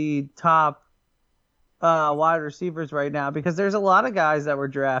the top wide receivers right now because there's a lot of guys that were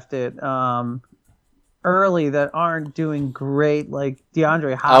drafted early that aren't doing great, like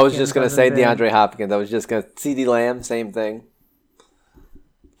DeAndre Hopkins. I was just going to say DeAndre Hopkins. I was just going to CeeDee Lamb, same thing.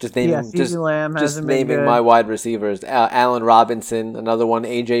 Just naming, CeeDee Lamb just hasn't been naming good. my wide receivers. Allen Robinson, another one.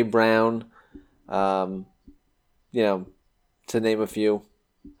 AJ Brown. To name a few.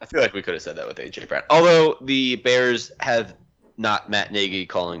 I feel like we could have said that with AJ Brown. Although the Bears have not Matt Nagy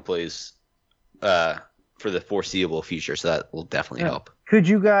calling plays for the foreseeable future, so that will definitely help. Do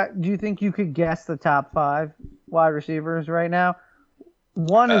you think you could guess the top 5 wide receivers right now?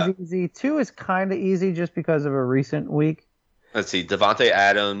 1 is easy. 2 is kind of easy just because of a recent week. Let's see. Devontae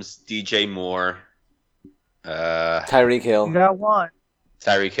Adams, DJ Moore, Tyreek Hill. You got 1.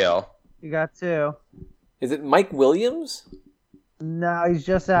 Tyreek Hill. You got 2. Is it Mike Williams? No, he's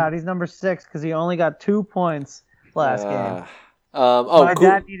just out. He's number 6 because he only got 2 points last game. My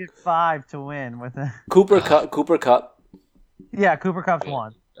dad needed 5 to win with it. Cooper Kupp. Yeah, Cooper Kupp's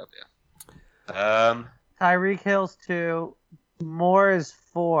 1. Yeah. Tyreek Hill's 2. Moore is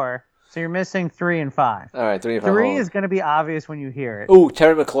 4. So you're missing 3 and 5. All right, 3 and 5. 3 is going to be obvious when you hear it. Ooh,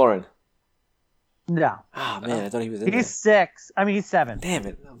 Terry McLaurin. No. Oh, man, I thought he was in He's 6. I mean, he's 7. Damn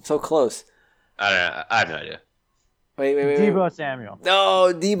it. I'm so close. I don't know. I have no idea. Wait. Debo Samuel.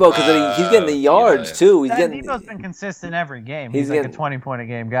 No, Debo, because he's getting the yards, too. Debo's been consistent every game. He's like a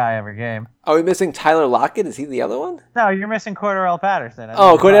 20-point-a-game guy every game. Are we missing Tyler Lockett? Is he the other one? No, you're missing Cordarrelle Patterson.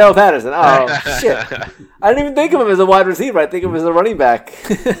 Cordarrelle Patterson. Oh, shit. I didn't even think of him as a wide receiver. I think of him as a running back.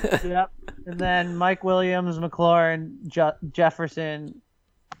 Yep. And then Mike Williams, McLaurin, Jefferson,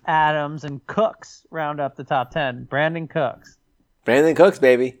 Adams, and Cooks round up the top 10. Brandon Cooks,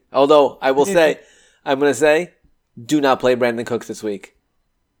 baby. Although, I will say, do not play Brandon Cooks this week.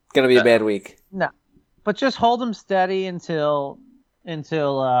 It's going to be a bad week. No. But just hold him steady until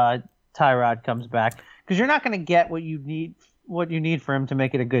Tyrod comes back. Because you're not going to get what you need for him to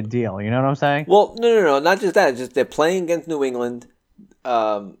make it a good deal. You know what I'm saying? Well, no. Not just that. Just they're playing against New England.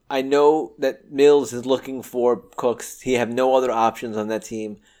 I know that Mills is looking for Cooks. He have no other options on that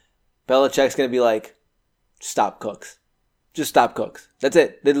team. Belichick's going to be like, stop Cooks. Just stop Cooks. That's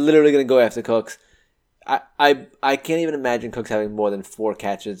it. They're literally going to go after Cooks. I can't even imagine Cooks having more than 4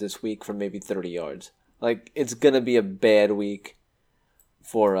 catches this week for maybe 30 yards. Like, it's going to be a bad week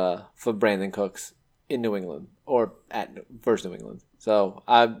for Brandon Cooks in New England or versus New England. So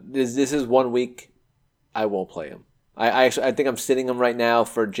this is 1 week I won't play him. I think I'm sitting him right now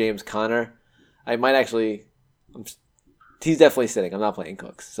for James Conner. I might actually. He's definitely sitting. I'm not playing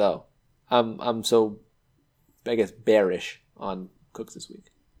Cooks. So I'm so, I guess, bearish on Cooks this week.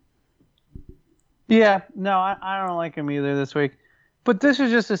 Yeah, no, I don't like him either this week. But this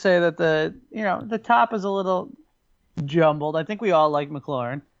is just to say that the top is a little jumbled. I think we all like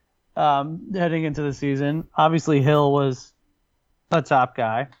McLaurin heading into the season. Obviously, Hill was a top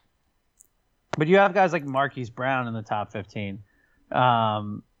guy. But you have guys like Marquise Brown in the top 15.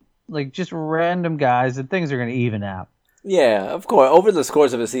 Like just random guys that things are going to even out. Yeah, of course. Over the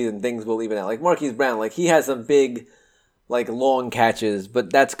course of a season, things will even out. Like Marquise Brown, like he has some big, like long catches,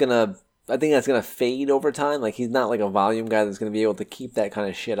 but I think that's gonna fade over time. Like he's not like a volume guy that's gonna be able to keep that kind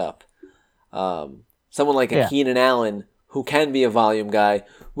of shit up. Someone like a Keenan Allen, who can be a volume guy,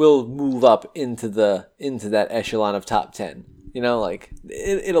 will move up into that echelon of top 10. You know, like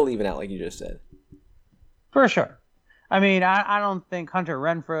it'll even out, like you just said. For sure. I mean, I don't think Hunter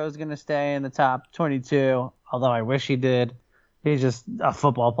Renfrow is gonna stay in the top 22. Although I wish he did. He's just a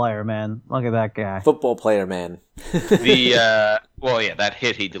football player, man. Look at that guy. Football player, man. That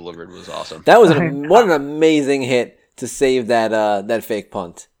hit he delivered was awesome. That was what an amazing hit to save that fake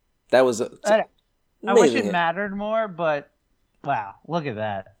punt. That was I wish it mattered more, but wow, look at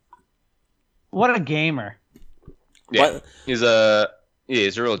that. What a gamer. Yeah, he's a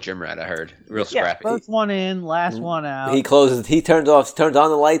real gym rat, I heard. Real scrappy. First one in, last one out. He turns on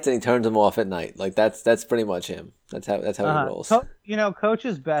the lights and he turns them off at night. Like that's pretty much him. That's how he rolls.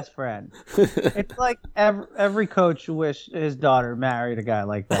 Coach's best friend. It's like every coach wish his daughter married a guy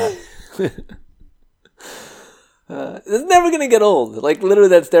like that. It's never gonna get old. Like literally,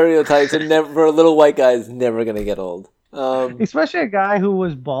 that stereotype for a little white guy is never gonna get old. Especially a guy who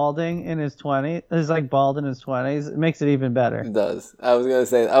was balding in his 20s. Is like bald in his 20s. It makes it even better. It does. I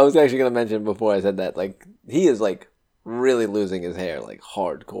was actually gonna mention before I said that. Like he is like really losing his hair, like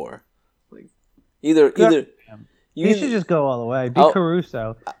hardcore. Like either. He should just go all the way. Be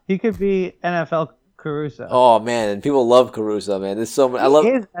Caruso. He could be NFL Caruso. Oh man, and people love Caruso, man. There's so much.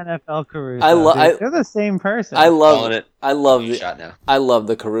 He is NFL Caruso. They're the same person. I love the shot now. I love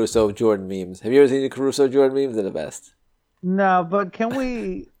the Caruso Jordan memes. Have you ever seen the Caruso Jordan memes? They're the best. No, but can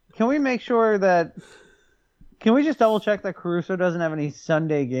we make sure that? Can we just double check that Caruso doesn't have any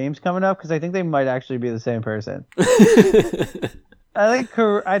Sunday games coming up? Because I think they might actually be the same person. I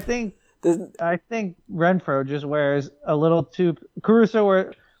think Renfrow just wears a little too.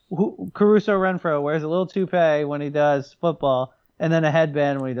 Caruso Caruso Renfro wears a little toupee when he does football, and then a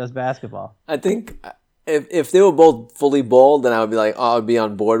headband when he does basketball. I think if they were both fully bald, then I would be like, I would be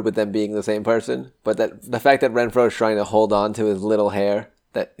on board with them being the same person. But the fact that Renfro is trying to hold on to his little hair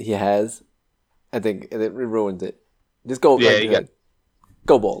that he has, I think it ruins it. Just go.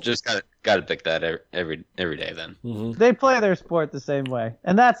 Go bald. Just gotta pick that every day then. Mm-hmm. They play their sport the same way,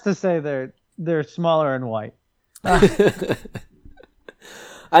 and that's to say they're smaller and white.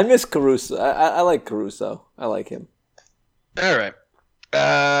 I miss Caruso. I like Caruso. I like him. All right.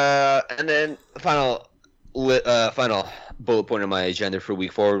 And then the final bullet point on my agenda for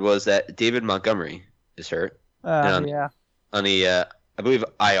week forward was that David Montgomery is hurt. Yeah. On the I believe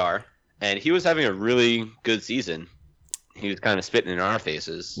IR, and he was having a really good season. He was kind of spitting in our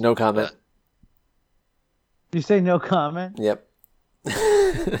faces. No comment. You say no comment? Yep.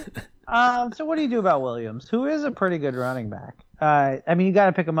 So what do you do about Williams, who is a pretty good running back? I mean, you got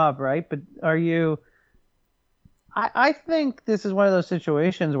to pick him up, right? But are you? I think this is one of those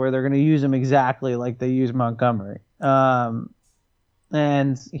situations where they're going to use him exactly like they use Montgomery, and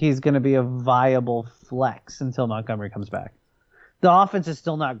he's going to be a viable flex until Montgomery comes back. The offense is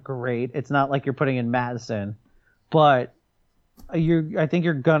still not great. It's not like you're putting in Madison, but I think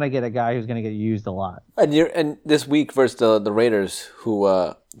you're gonna get a guy who's gonna get used a lot. And this week versus the Raiders,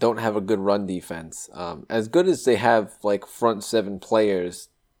 who don't have a good run defense, as good as they have like front seven players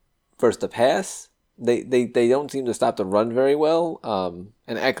versus the pass, they don't seem to stop the run very well.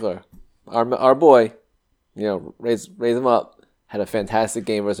 And Eckler, our boy, raise him up, had a fantastic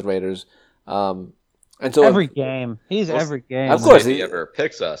game versus the Raiders. And so every game, every game. Of course, he ever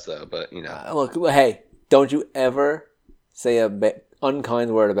picks us though, but look, hey, don't you ever say a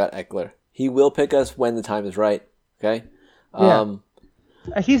unkind word about Eckler. He will pick us when the time is right. Okay. Yeah.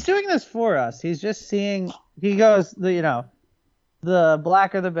 He's doing this for us. He's just seeing. He goes, the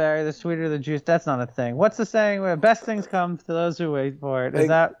blacker the berry, the sweeter the juice. That's not a thing. What's the saying? Where best things come to those who wait for it. Is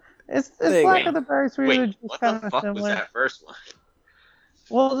blacker the berry, sweeter the juice kind of similar? Was that first one?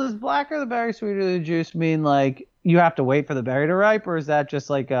 Well, does blacker the berry, sweeter the juice mean like you have to wait for the berry to ripe, or is that just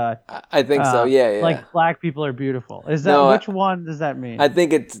like I think so. Yeah. Like black people are beautiful. Is that which one does that mean? I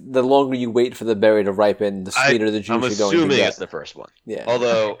think it's the longer you wait for the berry to ripen, the sweeter the juice you're going to get. I'm assuming it's the first one. Yeah.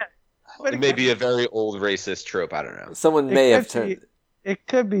 Although it may be a very old racist trope. I don't know. Someone may have turned. It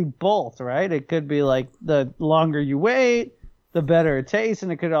could be both, right? It could be like the longer you wait, the better it tastes,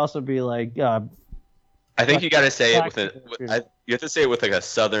 and it could also be like. I think you got to say it with you have to say it with like a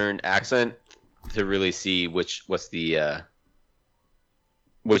southern accent to really see which way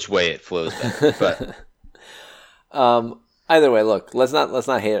it flows better. But either way, look, let's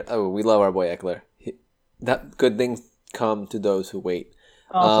not hate. Oh, we love our boy Eckler. That good things come to those who wait.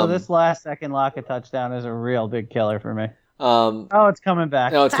 Also, this last second Lockett touchdown is a real big killer for me. It's coming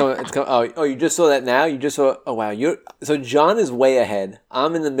back. No, it's coming. It's coming. Oh, you just saw that now. You just saw. Oh wow. So John is way ahead.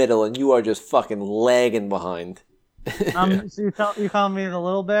 I'm in the middle, and you are just fucking lagging behind. So you calling me the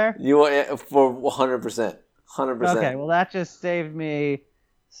little bear? You are for 100%. 100%. Okay. Well, that just saved me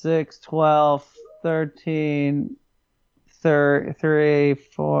 6, 12, 13, 3,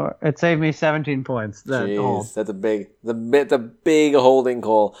 4. It saved me 17 points. Jeez, that's a big holding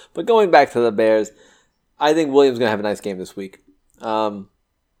call. But going back to the Bears, I think Williams going to have a nice game this week. Honestly,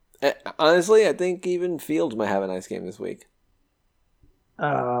 I think even Fields might have a nice game this week.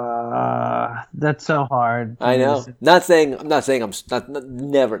 That's so hard. I know. I'm not saying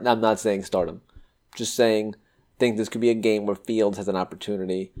start him. Just saying, think this could be a game where Fields has an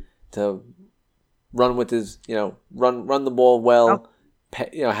opportunity to run with his, run the ball well,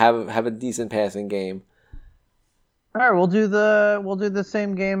 have a decent passing game. All right, we'll do the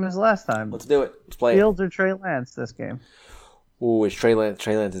same game as last time. Let's do it. Let's play Fields or Trey Lance this game. Ooh, it's Trey Lance.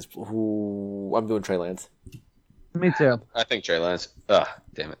 Trey Lance is. Ooh, I'm doing Trey Lance. Me too. I think Trey Lance.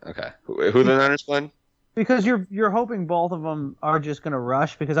 Damn it. Okay. Who the Niners playing? Because you're hoping both of them are just going to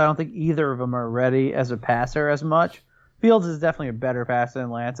rush, because I don't think either of them are ready as a passer as much. Fields is definitely a better passer than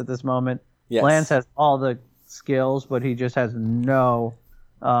Lance at this moment. Yes. Lance has all the skills, but he just has no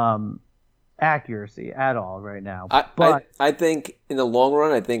accuracy at all right now. I think in the long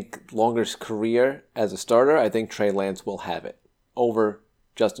run, I think Longer's career as a starter, I think Trey Lance will have it over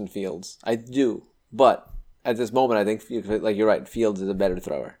Justin Fields. I do, but at this moment, I think, like you're right, Fields is a better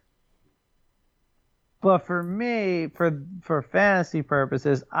thrower. But for me, for fantasy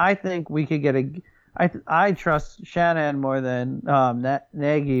purposes, I think we could get I trust Shanahan more than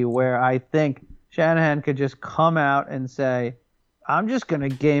Nagy, where I think Shanahan could just come out and say, I'm just going to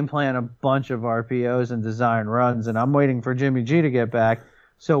game plan a bunch of RPOs and design runs, and I'm waiting for Jimmy G to get back,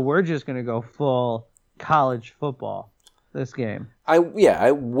 so we're just going to go full college football this game.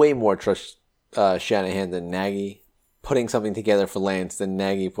 I way more trust Shanahan than Nagy putting something together for Lance than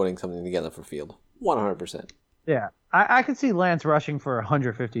Nagy putting something together for Field. 100%. Yeah, I could see Lance rushing for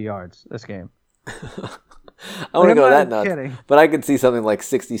 150 yards this game. I want to go that nuts. Kidding. But I could see something like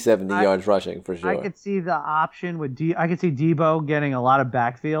 60, 70 yards rushing for sure. I could see the option with I could see Debo getting a lot of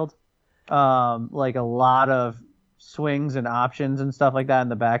backfield, like a lot of swings and options and stuff like that in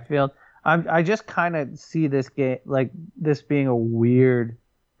the backfield. I just kind of see this game like this being a weird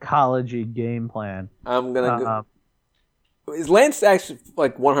college-y game plan. I'm gonna go. Is Lance actually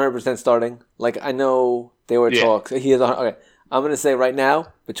like 100% starting? Like I know they were talks. He is okay. I'm gonna say right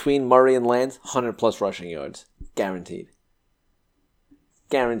now between Murray and Lance, 100+ rushing yards, guaranteed.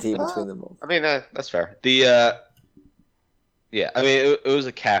 Guaranteed between them both. I mean that's fair. The I mean it was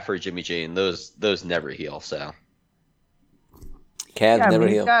a calf for Jimmy G, and those never heal. So calves never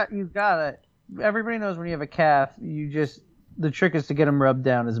heal. You've got it. Everybody knows when you have a calf, the trick is to get them rubbed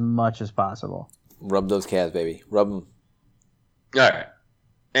down as much as possible. Rub those calves, baby. Rub them. All right.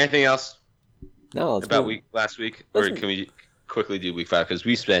 Anything else? No. About last week, or can we quickly do week 5 because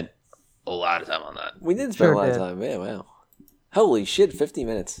we spent a lot of time on that. We did spend a lot of time. Yeah, wow. Holy shit, 50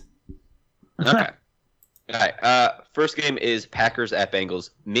 minutes. Okay. All right. First game is Packers at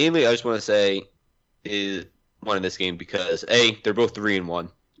Bengals. Mainly, I just want to say is one in this game because they're both 3-1.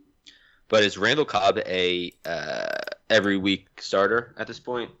 But is Randall Cobb a every week starter at this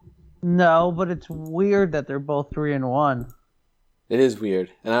point? No, but it's weird that they're both 3-1. It is weird,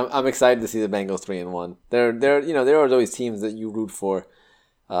 and I'm excited to see the Bengals 3-1. There are always teams that you root for,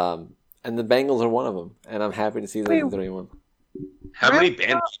 and the Bengals are one of them. And I'm happy to see them 3-1. How many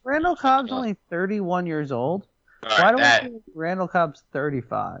bands? Randall Cobb's only 31 years old. Right, why do we think Randall Cobb's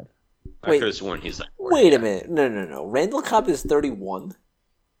 35? I could have sworn he's like. Wait a minute, no. Randall Cobb is 31.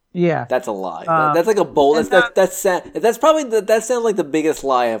 Yeah, that's a lie. That's like a bold. That sounds like the biggest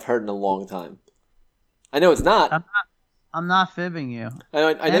lie I've heard in a long time. I know it's not. I'm not fibbing you.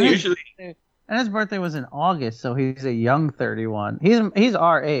 I know. Usually, and his birthday was in August, so he's a young 31. He's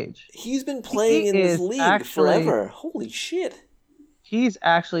our age. He's been playing in this league forever. Holy shit. He's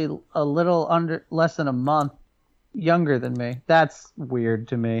actually a little less than a month younger than me. That's weird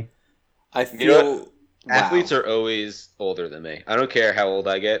to me. I feel athletes are always older than me. I don't care how old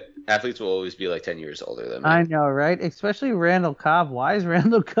I get. Athletes will always be like 10 years older than me. I know, right? Especially Randall Cobb. Why is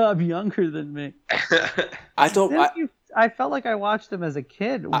Randall Cobb younger than me? I felt like I watched him as a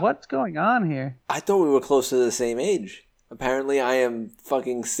kid. What's going on here? I thought we were close to the same age. Apparently, I am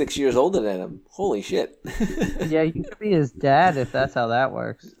fucking 6 years older than him. Holy shit! Yeah, you could be his dad if that's how that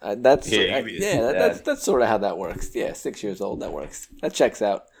works. That's sort of how that works. Yeah, 6 years old. That works. That checks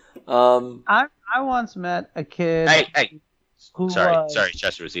out. I once met a kid. Hey. Sorry,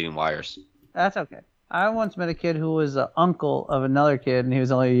 Chester was eating wires. That's okay. I once met a kid who was an uncle of another kid, and he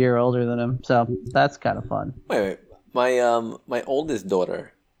was only a year older than him. So that's kind of fun. Wait. My oldest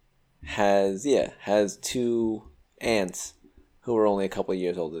daughter has 2 aunts who are only a couple of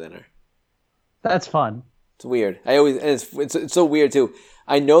years older than her. That's fun. It's weird. It's so weird too.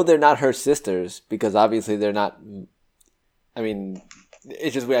 I know they're not her sisters because obviously they're not. I mean,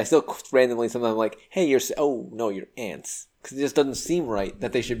 it's just weird. I still randomly sometimes I'm like, hey, you're aunts, because it just doesn't seem right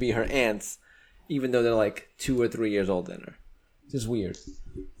that they should be her aunts, even though they're like 2 or 3 years older than her. It's just weird. It's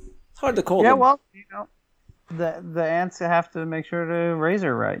hard to call them. Yeah, well, the aunts have to make sure to raise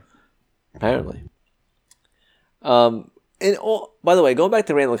her right. Apparently. By the way, going back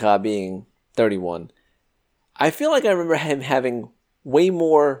to Randall Cobb being 31, I feel like I remember him having way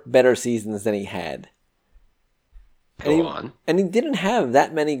more better seasons than he had. And he didn't have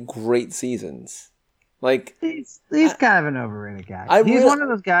that many great seasons. Like he's kind of an overrated guy. He's one of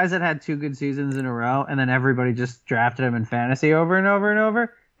those guys that had 2 good seasons in a row, and then everybody just drafted him in fantasy over and over and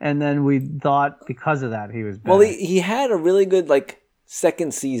over. And then we thought because of that he was better. Well, he had a really good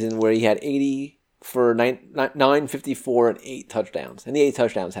second season where he had 80 for 954 and 8 touchdowns. And the 8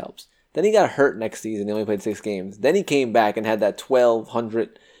 touchdowns helps. Then he got hurt next season. He only played 6 games. Then he came back and had that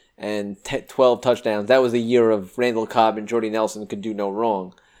 1,200 and 12 touchdowns. That was the year of Randall Cobb and Jordy Nelson could do no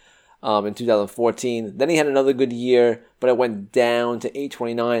wrong in 2014. Then he had another good year, but it went down to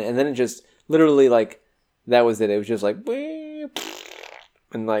 829. And then it just literally that was it. It was just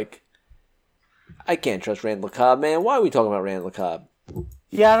and I can't trust Randall Cobb, man. Why are we talking about Randall Cobb?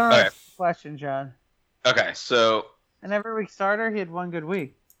 Yeah, I don't know. Okay. Question, John. Okay, so. And every week starter, he had 1 good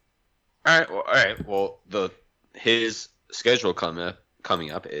week. All right. Well, his schedule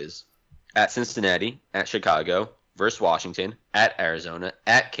coming up is at Cincinnati, at Chicago, versus Washington, at Arizona,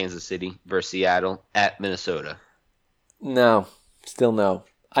 at Kansas City, versus Seattle, at Minnesota. No, still no.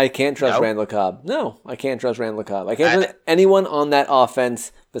 I can't trust No? Randall Cobb. No, I can't trust Randall Cobb. I can't trust anyone on that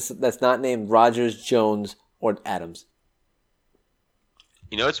offense that's not named Rodgers, Jones, or Adams.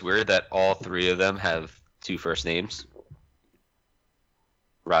 You know, it's weird that all three of them have two first names.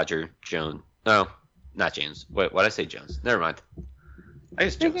 Roger, Jones. No, not James. Wait, what did I say Jones? Never mind. I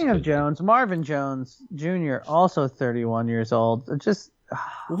guess Speaking Jones. of Jones, Marvin Jones Jr., also 31 years old. Just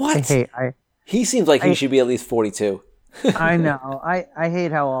What? I He seems like he should be at least 42. I know. I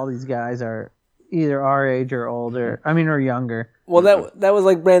hate how all these guys are either our age or older. I mean, or younger. Well, that was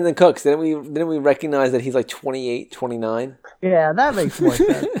like Brandon Cooks. Didn't we recognize that he's like 28, 29? Yeah, that makes more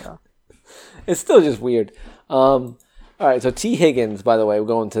sense. Though. It's still just weird. All right, so T. Higgins, by the way, we're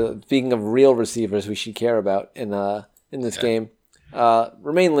going to, speaking of real receivers we should care about in this game,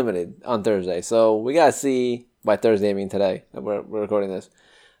 remain limited on Thursday. So we got to see, by Thursday I mean today, that we're recording this.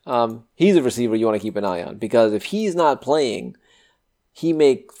 He's a receiver you want to keep an eye on, because if he's not playing,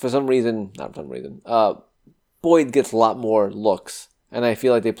 Boyd gets a lot more looks, and I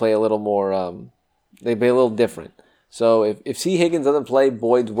feel like they play a little more, they play a little different. So if C. Higgins doesn't play,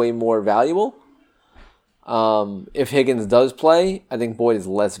 Boyd's way more valuable. If Higgins does play, I think Boyd is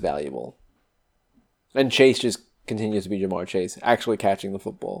less valuable. And Chase just continues to be Jamar Chase, actually catching the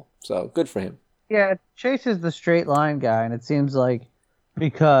football. So good for him. Yeah, Chase is the straight line guy, and it seems like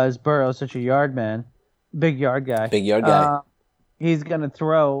because Burrow's such a big yard guy, he's going to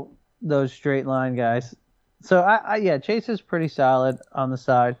throw those straight line guys. So, Chase is pretty solid on the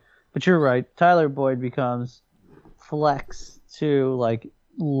side. But you're right. Tyler Boyd becomes flex to, like,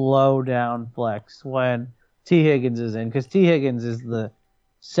 low down flex when T. Higgins is in. Because T. Higgins is the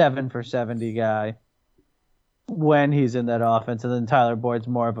 7 for 70 guy when he's in that offense. And then Tyler Boyd's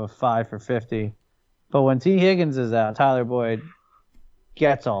more of a 5 for 50. But when T. Higgins is out, Tyler Boyd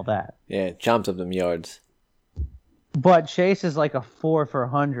gets all that. Yeah, chomps up them yards. But Chase is like a 4 for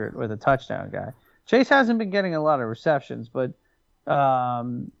 100 with a touchdown guy. Chase hasn't been getting a lot of receptions, but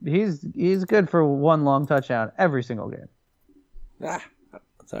he's good for one long touchdown every single game.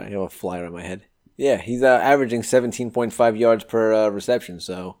 Sorry, I have a flyer on my head. Yeah, he's averaging 17.5 yards per reception,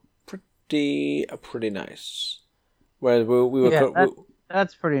 so pretty nice. Whereas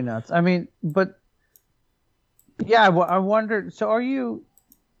that's pretty nuts. I mean, but yeah, I wondered. So are you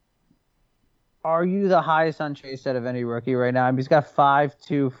the highest on Chase out of any rookie right now? I mean, he's got 5,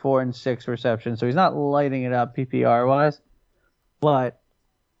 2, 4, and 6 receptions, so he's not lighting it up PPR wise. But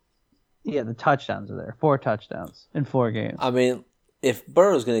yeah, the touchdowns are there. 4 touchdowns in 4 games. I mean, if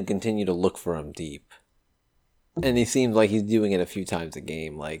Burrow's going to continue to look for him deep, and he seems like he's doing it a few times a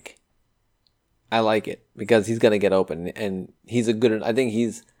game, like, I like it because he's going to get open, and he's I think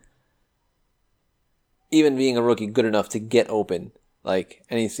he's, even being a rookie, good enough to get open. Like,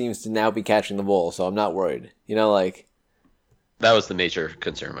 and he seems to now be catching the ball, so I'm not worried. You know, like, that was the major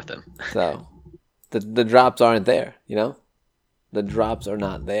concern with him. So the drops aren't there, you know? The drops are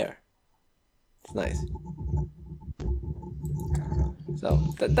not there. It's nice. So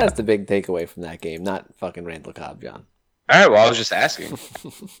that's the big takeaway from that game, not fucking Randall Cobb, John. All right, well, I was just asking.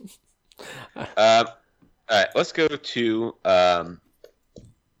 All right, let's go to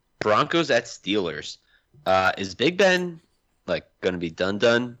Broncos at Steelers. Is Big Ben like going to be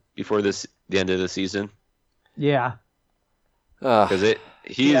done before the end of the season? Yeah, because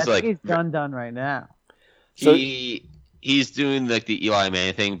he's done right now. So, he's doing like the Eli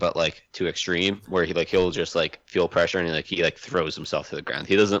Manning thing, but like to extreme, where he'll just like feel pressure and he throws himself to the ground.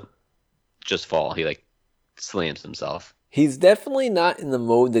 He doesn't just fall; he like slams himself. He's definitely not in the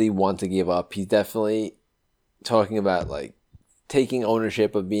mode that he wants to give up. He's definitely talking about like taking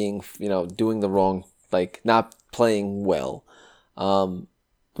ownership of being, doing the wrong, like not playing well.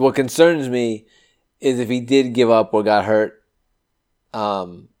 What concerns me is if he did give up or got hurt,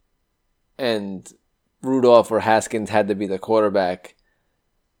 and Rudolph or Haskins had to be the quarterback,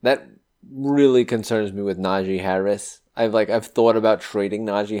 that really concerns me with Najee Harris. I've thought about trading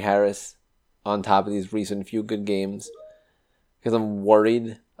Najee Harris on top of these recent few good games because I'm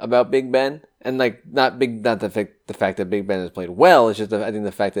worried about Big Ben, and like not the fact that Big Ben has played well. It's just I think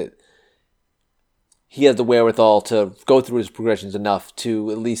the fact that he has the wherewithal to go through his progressions enough to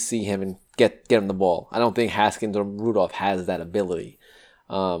at least see him and get him the ball. I don't think Haskins or Rudolph has that ability.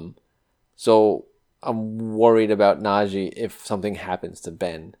 So I'm worried about Najee if something happens to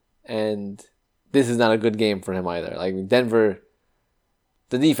Ben. And this is not a good game for him either. Like Denver,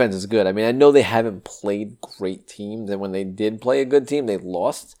 the defense is good. I mean, I know they haven't played great teams, and when they did play a good team, they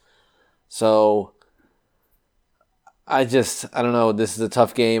lost. So I don't know. This is a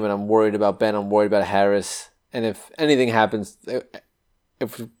tough game, and I'm worried about Ben. I'm worried about Harris. And if anything happens to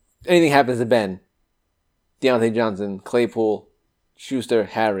Ben, Deontay Johnson, Claypool, Schuster,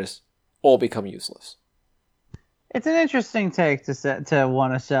 Harris all become useless. It's an interesting take to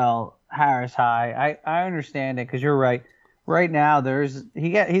want to sell Harris high. I understand it because you're right. Right now,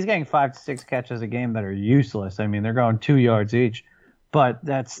 he's getting 5 to 6 catches a game that are useless. I mean, they're going 2 yards each, but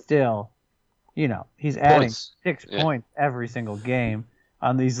that's still, he's adding Points. 6 Yeah. points every single game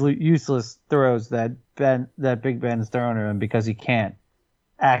on these useless throws that Big Ben is throwing to him because he can't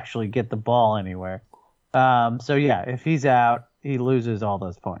actually get the ball anywhere. So yeah, if he's out, he loses all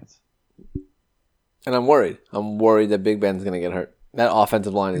those points. And I'm worried. I'm worried that Big Ben's going to get hurt. That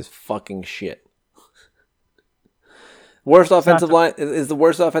offensive line is fucking shit. Worst offensive line is the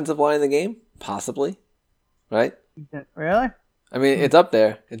worst offensive line in the game? Possibly. Right? Really? I mean, it's up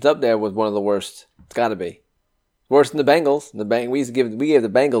there. It's up there with one of the worst. It's got to be. Worse than the Bengals. We gave the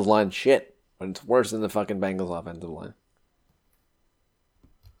Bengals line shit, but it's worse than the fucking Bengals offensive line.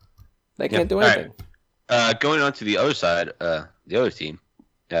 They can't do anything. Right. Going on to the other side, the other team,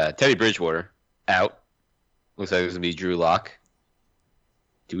 Teddy Bridgewater out. Looks like it's gonna be Drew Lock.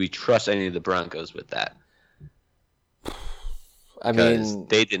 Do we trust any of the Broncos with that? I Because mean,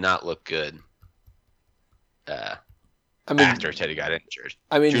 they did not look good. After Teddy got injured,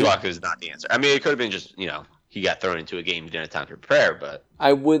 Drew Lock is not the answer. I mean, it could have been just he got thrown into a game, he didn't have time to prepare. But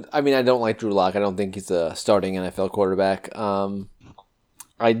I don't like Drew Lock. I don't think he's a starting NFL quarterback.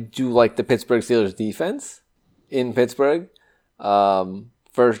 I do like the Pittsburgh Steelers defense in Pittsburgh.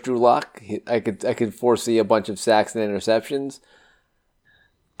 First, Drew Lock. I could foresee a bunch of sacks and interceptions.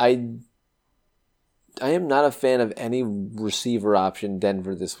 I am not a fan of any receiver option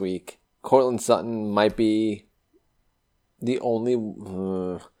Denver this week. Cortland Sutton might be the only.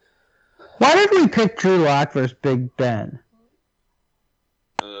 Why did we pick Drew Lock versus Big Ben?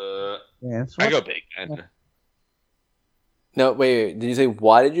 I go Big Ben. No, wait. Did you say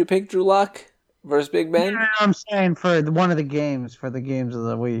why did you pick Drew Lock versus Big Ben? No, I'm saying for one of the games, for the games of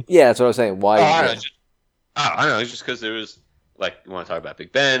the week. Yeah, that's what I was saying. Why? I don't know. It's just because there was you want to talk about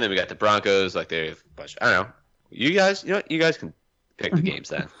Big Ben, then we got the Broncos. There's a bunch. I don't know. You guys, you guys can pick the games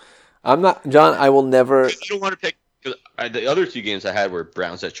then. I'm not, John. I will never. You don't want to pick. Cause the other 2 games I had were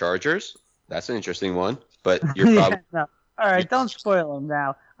Browns at Chargers. That's an interesting one. But you're probably No. All right, don't spoil them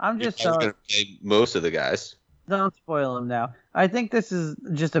now. I'm just going to play most of the guys. Don't spoil them now. I think this is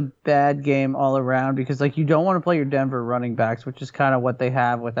just a bad game all around because you don't want to play your Denver running backs, which is kind of what they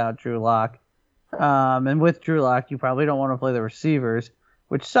have without Drew Lock. And with Drew Lock, you probably don't want to play the receivers,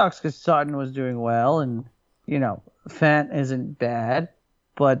 which sucks because Sutton was doing well and Fant isn't bad,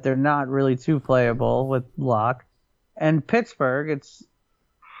 but they're not really too playable with Lock. And Pittsburgh, it's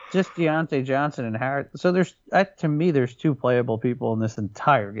just Deontay Johnson and Harris. So to me, there's 2 playable people in this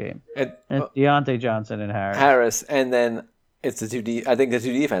entire game. And it's Deontay Johnson and Harris. And then it's the 2 I think the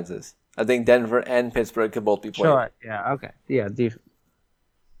 2 defenses. I think Denver and Pittsburgh could both be played. Sure. Yeah. Okay. Yeah.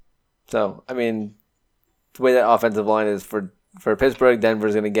 So I mean, the way that offensive line is for Pittsburgh,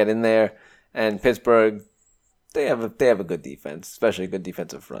 Denver's going to get in there, and Pittsburgh, they have a good defense, especially a good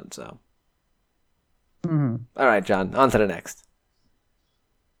defensive front. So. Mm-hmm. All right, John. On to the next.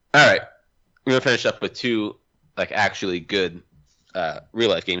 All right, we're gonna finish up with 2 actually good real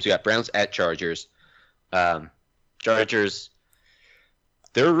life games. We got Browns at Chargers. Chargers,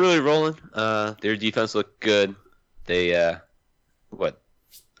 they were really rolling. Their defense looked good. They I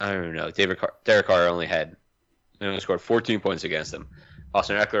don't know. Derek Carr only scored 14 points against them.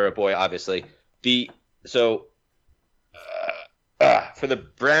 Austin Eckler, a boy, obviously. For the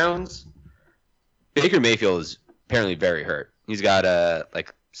Browns, Baker Mayfield is apparently very hurt. He's got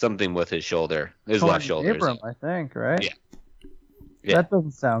something with his shoulder, his left shoulder. Abram, I think, right? Yeah. That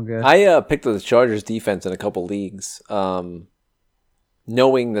doesn't sound good. I picked the Chargers defense in a couple leagues,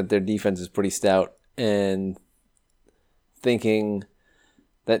 knowing that their defense is pretty stout and thinking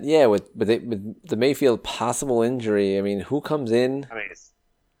that with the Mayfield possible injury, I mean, who comes in?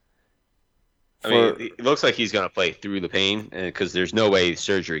 It looks like he's going to play through the pain because there's no way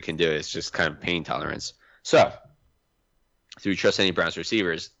surgery can do it. It's just kind of pain tolerance. So, do we trust any Browns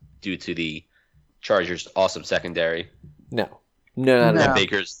receivers due to the Chargers' awesome secondary? No. And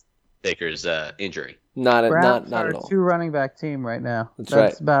Baker's injury. Not at are all. 2 running back team right now. That's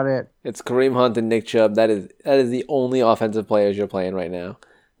right. About it. It's Kareem Hunt and Nick Chubb. That is the only offensive players you're playing right now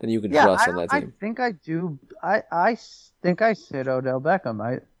that you can trust on that team. I think I do. I think I sit Odell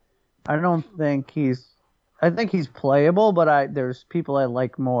Beckham. I don't think I think he's playable, but there's people I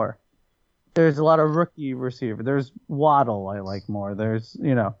like more. There's a lot of rookie receiver. There's Waddle I like more. There's,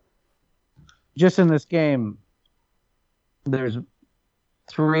 just in this game, there's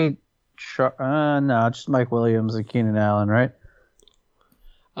 3 just Mike Williams and Keenan Allen, right?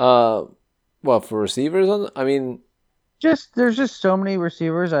 For receivers, there's just so many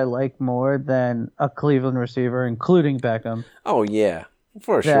receivers I like more than a Cleveland receiver, including Beckham. Oh yeah,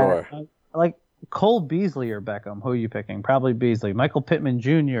 for that sure. Like Cole Beasley or Beckham. Who are you picking? Probably Beasley. Michael Pittman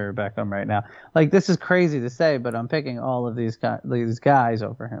Jr. or Beckham right now. Like this is crazy to say, but I'm picking all of these guys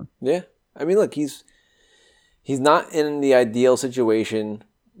over him. Yeah, I mean, look, he's not in the ideal situation.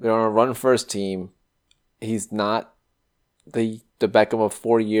 They're on a run first team. He's not the Beckham of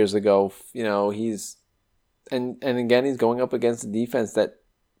 4 years ago. You know, he's and again he's going up against a defense that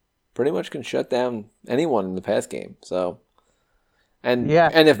pretty much can shut down anyone in the pass game. So and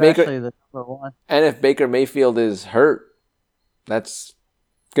if Baker Mayfield is hurt, that's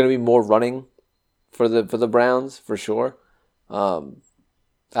going to be more running for the Browns for sure.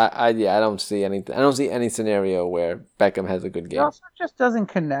 I don't see anything. I don't see any scenario where Beckham has a good game. He also just doesn't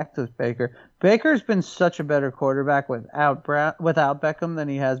connect with Baker. Baker's been such a better quarterback without Beckham than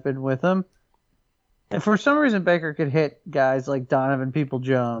he has been with him. And for some reason, Baker could hit guys like Donovan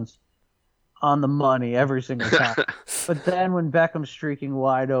Peoples-Jones on the money every single time. But then when Beckham's streaking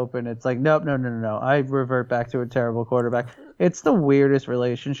wide open, it's like, nope, no. I revert back to a terrible quarterback. It's the weirdest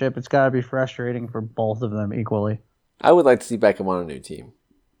relationship. It's got to be frustrating for both of them equally. I would like to see Beckham on a new team.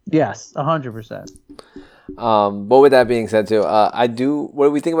 Yes, 100%. But with that being said, too, I do. What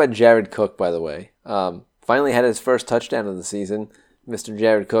do we think about Jared Cook? By the way, finally had his first touchdown of the season. Mr.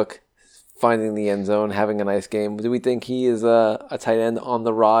 Jared Cook finding the end zone, having a nice game. Do we think he is a tight end on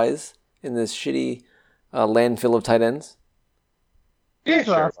the rise in this shitty landfill of tight ends? He's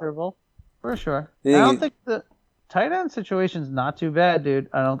rosterable, for sure. I don't think the tight end situation's not too bad, dude.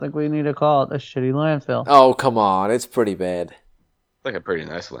 I don't think we need to call it a shitty landfill. Oh, come on. It's pretty bad. Like a pretty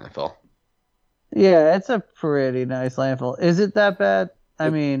nice landfill. Yeah, it's a pretty nice landfill. Is it that bad?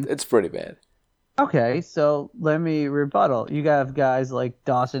 I mean, it's pretty bad. Okay, so let me rebuttal. You have guys like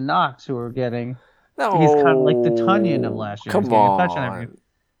Dawson Knox who are getting. No, he's kind of like the Tunyon of last year. Come on.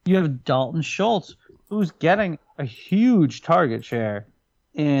 You have Dalton Schultz who's getting a huge target share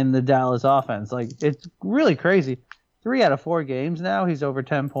in the Dallas offense. Like it's really crazy. 3 out of 4 games now, he's over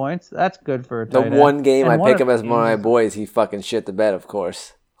 10 points. That's good for a tight end. The one game I pick him as one of my boys, he fucking shit the bed, of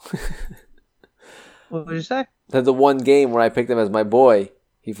course. What did you say? The one game where I picked him as my boy,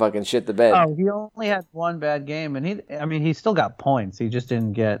 he fucking shit the bed. Oh, he only had one bad game, and he still got points. He just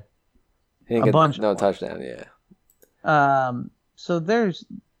didn't get bunch. No touchdown, yeah. So there's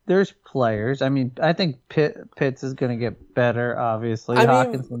players. I mean, I think Pitts is going to get better, obviously.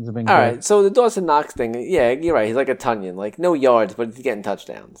 Hawkinson's been good. All right, so the Dawson Knox thing, yeah, you're right. He's like a Tunyon. Like, no yards, but he's getting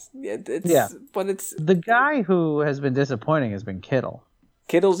touchdowns. But it's... The guy who has been disappointing has been Kittle.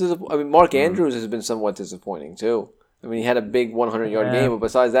 Mark Andrews has been somewhat disappointing, too. I mean, he had a big 100-yard game, but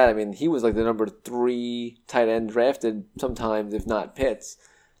besides that, I mean, he was like the number 3 tight end drafted sometimes, if not Pitts.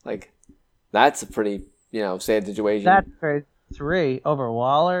 Like, that's a pretty, sad situation. That's crazy. 3 over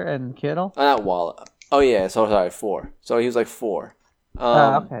Waller and Kittle? Not Waller. Oh, yeah. So, sorry, 4. So, he was like 4.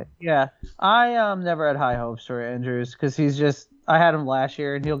 Okay. Yeah. I never had high hopes for Andrews because I had him last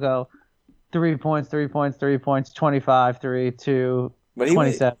year, and he'll go 3 points, 3 points, 3 points, 25, 3, 2, but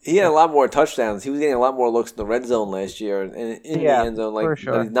 27. He had a lot more touchdowns. He was getting a lot more looks in the red zone last year and in the end zone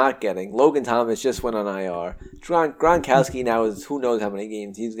that he's not getting. Logan Thomas just went on IR. Gronkowski now is who knows how many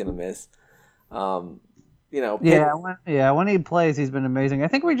games he's going to miss. When he plays, he's been amazing. I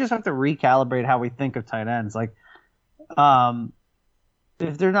think we just have to recalibrate how we think of tight ends. Like,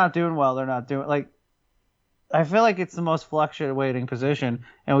 if they're not doing well, they're not doing like. I feel like it's the most fluctuating position,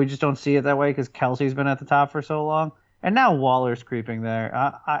 and we just don't see it that way because Kelsey's been at the top for so long, and now Waller's creeping there.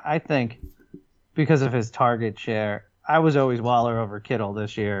 I think because of his target share, I was always Waller over Kittle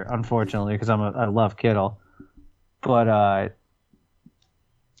this year, unfortunately, because I love Kittle, but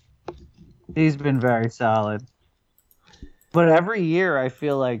he's been very solid. But every year, I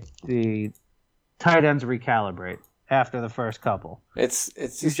feel like the tight ends recalibrate after the first couple. It's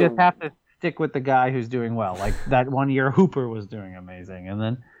you just have to stick with the guy who's doing well. Like that one year, Hooper was doing amazing, and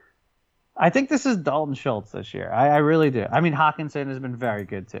then I think this is Dalton Schultz this year. I really do. I mean, Hawkinson has been very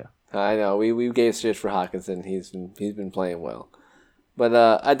good too. I know we gave shit for Hawkinson. He's been playing well, but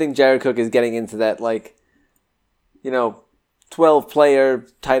I think Jared Cook is getting into that 12-player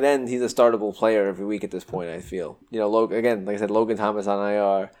tight end. He's a startable player every week at this point. I feel again, like I said, Logan Thomas on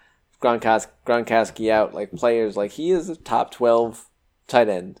IR, Gronkowski out. Like players, like he is a top 12 tight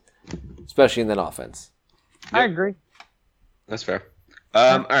end, especially in that offense. Yep. I agree. That's fair.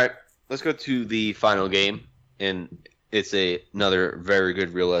 All right. Let's go to the final game, and it's another very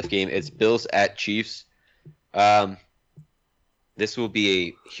good real-life game. It's Bills at Chiefs. This will be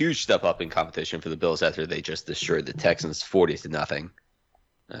a huge step up in competition for the Bills after they just destroyed the Texans 40-0.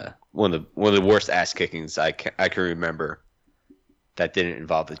 One of the worst ass kickings I can remember that didn't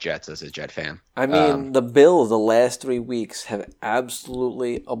involve the Jets as a Jet fan. I mean, the Bills the last 3 weeks have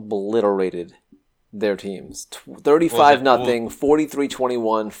absolutely obliterated their teams. 35-0,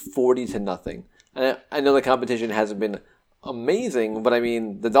 43-21, 40-0. And I know the competition hasn't been amazing, but I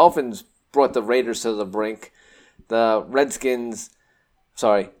mean, the Dolphins brought the Raiders to the brink. The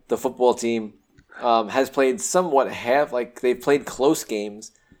football team has played somewhat they've played close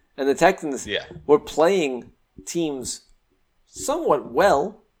games, and the Texans were playing teams somewhat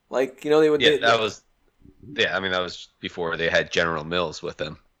well. That was before they had General Mills with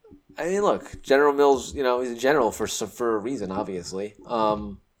them. I mean, look, General Mills, he's a general for a reason, obviously.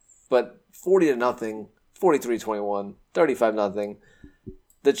 But 40-0, 43-21, 35-0.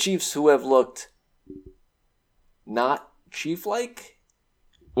 The Chiefs, who have looked not Chief-like.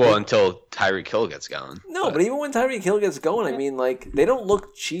 Well, until Tyreek Hill gets going. No, but even when Tyreek Hill gets going, I mean, they don't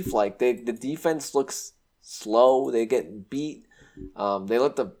look Chief-like. The defense looks slow. They get beat. They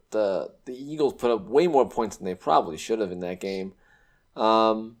let the Eagles put up way more points than they probably should have in that game.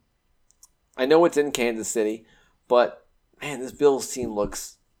 I know it's in Kansas City, but man, this Bills team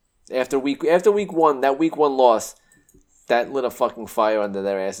looks after week one, that week one loss, that lit a fucking fire under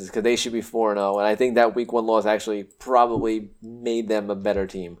their asses because they should be 4-0, and I think that week one loss actually probably made them a better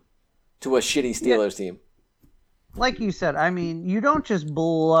team to a shitty Steelers team. Like you said, I mean, you don't just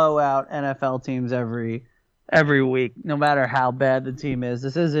blow out NFL teams every week, no matter how bad the team is.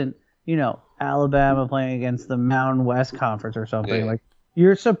 This isn't, Alabama playing against the Mountain West Conference or something. Yeah. Like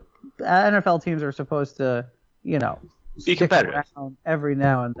NFL teams are supposed to, be competitive every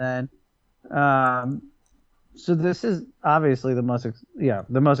now and then. So this is obviously the most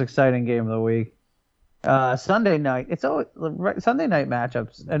exciting game of the week. Sunday night, Sunday night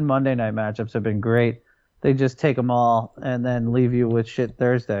matchups and Monday night matchups have been great. They just take them all and then leave you with shit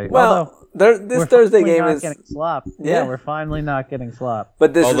Thursday. Well, this Thursday game is getting slopped. Yeah, we're finally not getting slopped.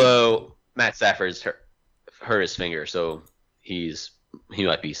 But Matt Stafford's hurt his finger, so he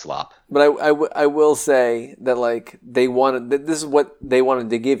might be slop. But I will say that this is what they wanted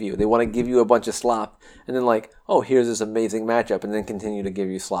to give you. They want to give you a bunch of slop, and then here's this amazing matchup, and then continue to give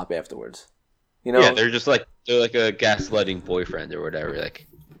you slop afterwards. Yeah, they're just they're like a gaslighting boyfriend or whatever.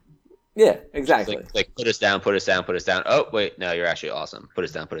 Yeah, exactly. Like put us down, put us down, put us down. Oh wait, no, you're actually awesome. Put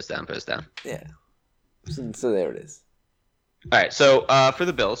us down, put us down, put us down. Yeah. So there it is. All right, so for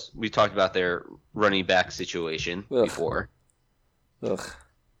the Bills, we talked about their running back situation before. Ugh.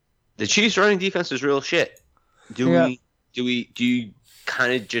 The Chiefs' running defense is real shit. Do you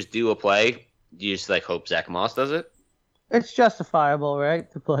kind of just do a play? Do you just hope Zach Moss does it? It's justifiable,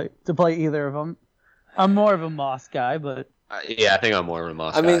 right? To play either of them. I'm more of a Moss guy, but I think I'm more of a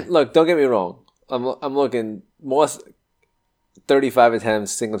Moss guy. I mean, look, don't get me wrong. I'm looking Moss 35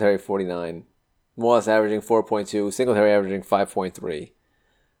 attempts, Singletary 49. Moss averaging 4.2, Singletary averaging 5.3.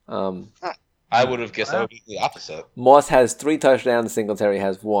 I would have guessed that would be the opposite. Moss has 3 touchdowns, Singletary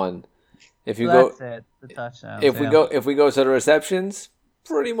has 1. That's it, the touchdowns. If we go to the receptions,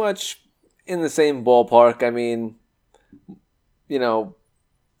 pretty much in the same ballpark. I mean,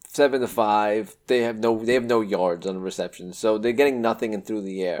 7-5. They have no yards on the receptions, so they're getting nothing in through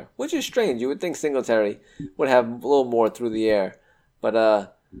the air, which is strange. You would think Singletary would have a little more through the air,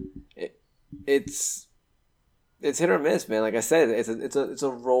 but it's hit or miss, man. Like I said, it's a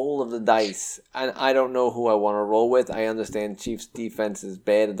roll of the dice, and I don't know who I want to roll with. I understand Chiefs' defense is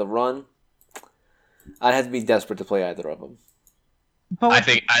bad at the run. I'd have to be desperate to play either of them. I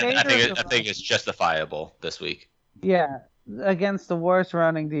think it's justifiable this week. Yeah, against the worst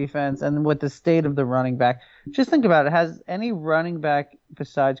running defense and with the state of the running back. Just think about it. Has any running back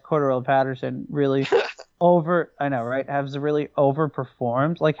besides Cordarrelle Patterson really has really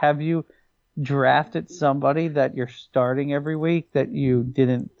overperformed? Have you drafted somebody that you're starting every week that you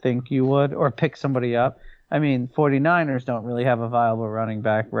didn't think you would, or pick somebody up? I mean, 49ers don't really have a viable running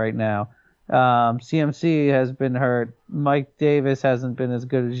back right now. CMC has been hurt. Mike Davis hasn't been as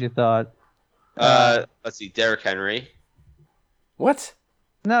good as you thought. Let's see, Derrick Henry. What?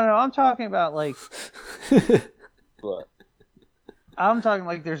 No, I'm talking about What? I'm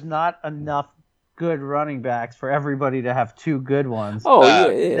talking there's not enough good running backs for everybody to have 2 good ones. Oh,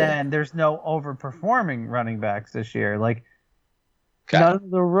 yeah. Then there's no overperforming running backs this year. None of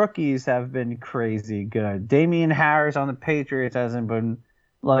the rookies have been crazy good. Damian Harris on the Patriots hasn't been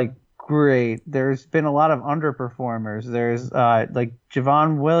great. There's been a lot of underperformers. There's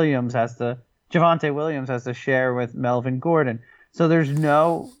Javonte Williams has to share with Melvin Gordon. So there's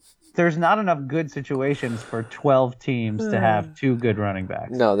no there's not enough good situations for 12 teams to have 2 good running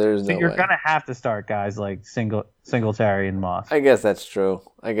backs. No, there's no So you're way. gonna have to start guys like Singletary and Moss. I guess that's true.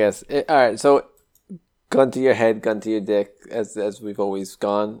 I guess. All right. So, gun to your head, gun to your dick, as we've always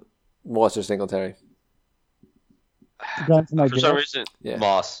gone. Moss or Singletary? Gun to my For some dick. reason, Yeah.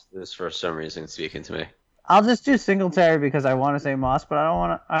 Moss is for some reason speaking to me. I'll just do Singletary because I want to say Moss, but I don't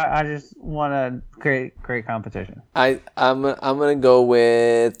want to. I just want to create competition. I'm gonna go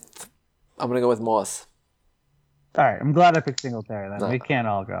with Moss. All right, I'm glad I picked Singletary. Then No. we can't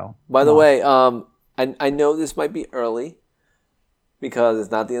all go. By the Moss. way, I know this might be early because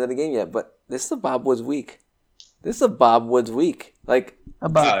it's not the end of the game yet, but this is a Bob Woods week. Like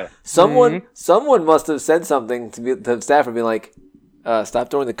About someone must have said something to Stafford, being like, "Stop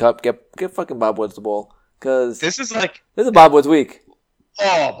throwing the cup. Get fucking Bob Woods the ball." Because This is like this is a Bob Woods week.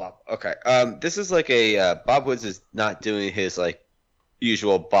 Bob. Okay. This is like a Bob Woods is not doing his like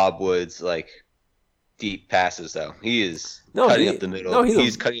usual Bob Woods like deep passes though. He is cutting up the middle. no,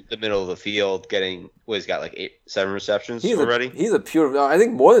 he's cutting up the middle of the field, getting he's got like 7 receptions already. He's a pure. I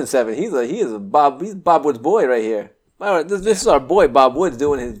think more than 7. He's Bob Woods boy right here. All right, this is our boy Bob Woods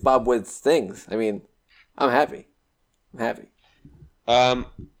doing his Bob Woods things. I mean, I'm happy. All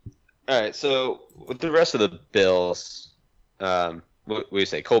right. So with the rest of the Bills, what do you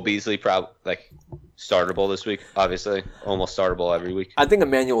say? Cole Beasley like startable this week. Obviously, almost startable every week. I think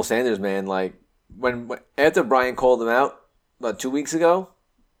Emmanuel Sanders, man, like when after Brian called him out about 2 weeks ago,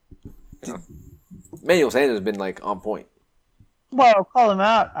 Emmanuel Sanders has been like on point. Well, call him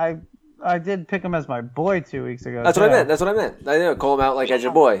out. I did pick him as my boy 2 weeks ago. That's what I meant. I didn't call him out like as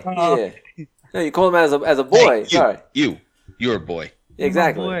your boy. Oh. Yeah. No, you call him out as a boy. Hey, Sorry. You're a boy.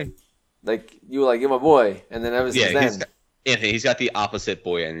 Exactly. My boy. Like you were like, you're my boy, and then ever since then. He's got the opposite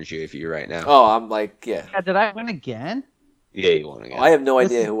boy energy of you right now. Oh, I'm like, yeah. Yeah, did I win again? Yeah, you won again. I have no This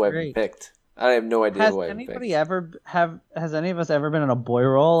idea is who I great. picked. I have no idea Has who I anybody picked. ever has any of us ever been in a boy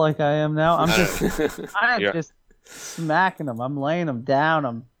role like I am now? I'm Yeah. just smacking them. I'm laying them down.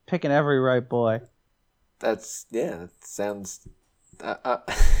 I'm picking every right boy. That sounds.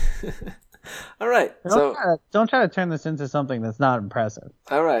 All right. So Don't try to turn this into something that's not impressive.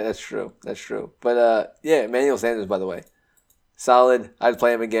 all right, that's true. But yeah, Emmanuel Sanders, by the way, solid. I'd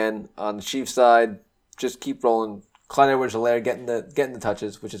play him again on the Chiefs side. Just keep rolling. Clyde Edwards-Helaire getting the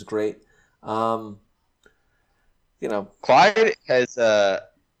touches, which is great. You know, Clyde has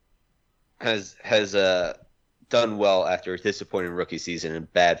done well after a disappointing rookie season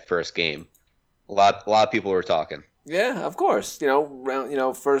and bad first game. A lot of people were talking. yeah, of course.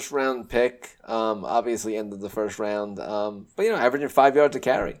 First round pick. Obviously ended the first round. But averaging 5 yards a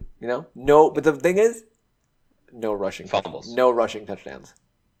carry. No. But the thing is, no rushing Fumbles. no rushing touchdowns.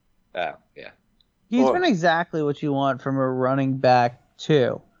 Yeah. He's Or- been exactly what you want from a running back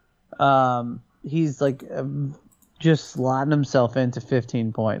too. He's like just slotting himself into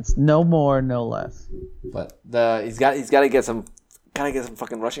 15 points. No more, no less. But he's got to get some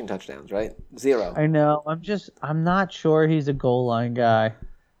fucking rushing touchdowns, right? 0. I know. I'm not sure he's a goal line guy.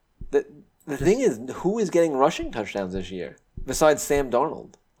 The thing is, who is getting rushing touchdowns this year besides Sam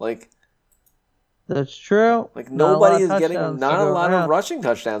Darnold? Like That's true. nobody is getting touchdowns not to a go lot around. of rushing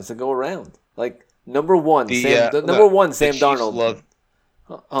touchdowns to go around. Like number one, The Sam Chiefs Darnold. love-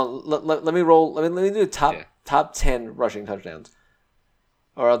 Let me roll. Let me do top 10 rushing touchdowns,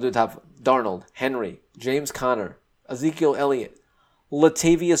 or I'll do top Darnold, Henry, James Conner, Ezekiel Elliott,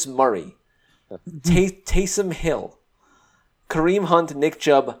 Latavius Murray, Taysom Hill, Kareem Hunt, Nick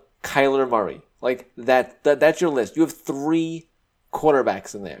Chubb, Kyler Murray. Like that's your list. You have 3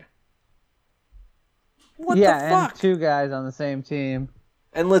 quarterbacks in there. What the fuck? And 2 guys on the same team.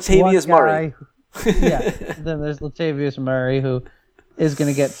 And Latavius One Murray. guy- yeah. Then there's Latavius Murray, who is going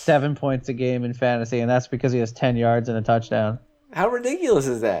to get 7 points a game in fantasy, and that's because he has 10 yards and a touchdown. How ridiculous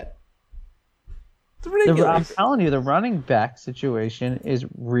is that? It's I'm ridiculous. telling you, the running back situation is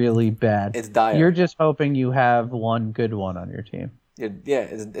really bad. It's dire. You're just hoping you have one good one on your team.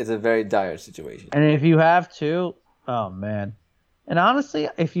 It's a very dire situation. And if you have 2, oh man. And honestly,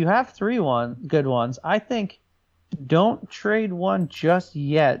 if you have 3 good ones, I think don't trade one just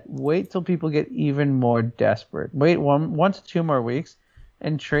yet. Wait till people get even more desperate. Wait 1 to 2 more weeks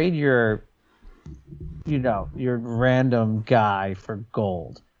and trade your random guy for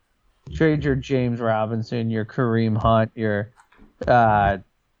gold. Trade your James Robinson, your Kareem Hunt, your I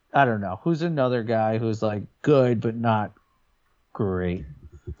don't know. Who's another guy who's like good but not great?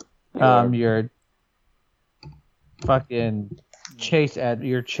 Your fucking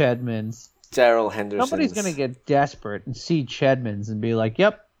your Chedmans. Darrell Henderson. Somebody's gonna get desperate and see Chedmans and be like,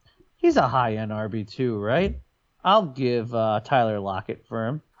 "Yep, he's a high end RB2, right? I'll give Tyler Lockett for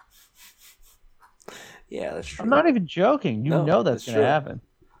him." Yeah, that's true. I'm not even joking. You No, know that's that's going to true. happen.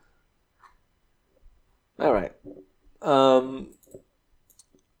 All right.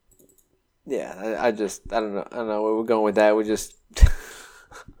 Yeah, I don't know where we're going with that. We just,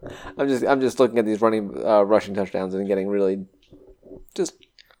 I'm just looking at these rushing touchdowns and getting really, just,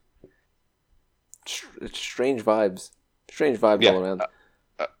 it's strange vibes Yeah. all around.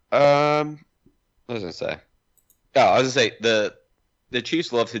 What was I gonna say? Oh, I was gonna say the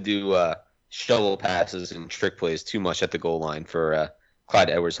Chiefs love to do shovel passes and trick plays too much at the goal line for Clyde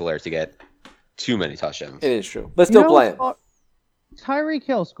Edwards-Helaire to get too many touchdowns. It is true, but still play it. Tyreek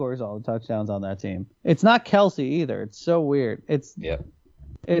Hill scores all the touchdowns on that team. It's not Kelsey either. It's so weird.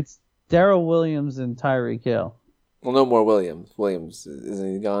 It's Darrell Williams and Tyreek Hill. Well, no more Williams. Williams,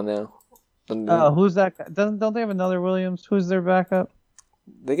 isn't he gone now? Who's that guy? Don't they have another Williams? Who's their backup?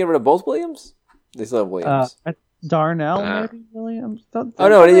 They get rid of both Williams? They still have Williams. Darnell, maybe Williams. No,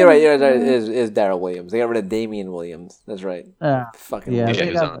 you're right. It is Darrell Williams. They got rid of Damian Williams. That's right. Fucking yeah,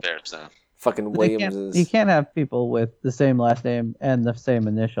 He's on the Bears now. Fucking Williams You can't have people with the same last name and the same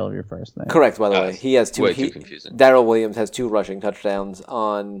initial of your first name. Correct, by the way. He has two. Too confusing. Darrell Williams has 2 rushing touchdowns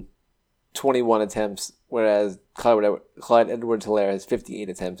on 21 attempts, whereas Clyde Edwards-Helaire has 58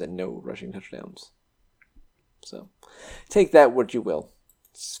 attempts and no rushing touchdowns. So, take that what you will.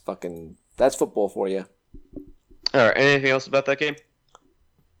 That's football for you. All right. Anything else about that game?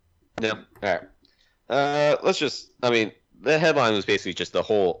 No. All right. The headline was basically just the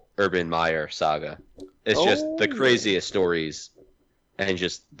whole Urban Meyer saga. It's just the craziest stories, and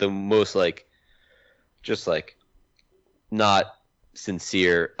just the most not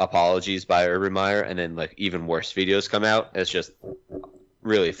sincere apologies by Urban Meyer, and then even worse videos come out. It's just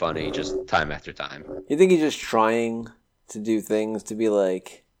really funny, just time after time. You think he's just trying to do things to be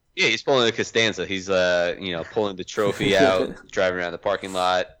like? Yeah, he's pulling a Costanza. He's pulling the trophy out, driving around the parking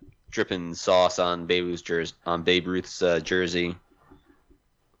lot, dripping sauce on Babe Ruth's jersey.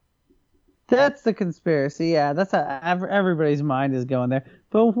 That's the conspiracy. Yeah, that's how everybody's mind is going there.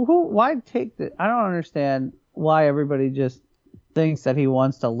 But why take the? I don't understand why everybody just thinks that he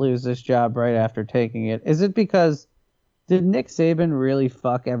wants to lose this job right after taking it. Is it because did Nick Saban really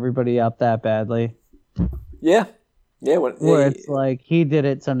fuck everybody up that badly? Yeah. Yeah. Where it's like he did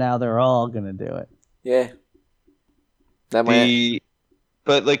it, so now they're all gonna do it. Yeah. That might.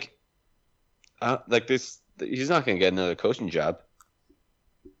 But this, he's not gonna get another coaching job.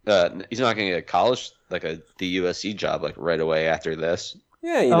 He's not gonna get a college the USC job right away after this.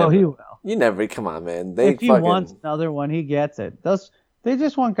 Yeah. He will. You never. Come on, man. If he wants another one, he gets it. They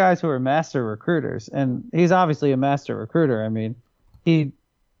just want guys who are master recruiters, and he's obviously a master recruiter. I mean, he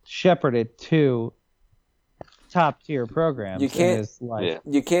shepherded 2 top tier programs. In his life.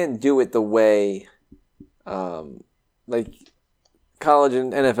 You can't do it the way, college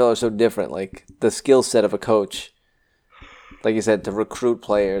and NFL are so different. Like the skill set of a coach, like you said, to recruit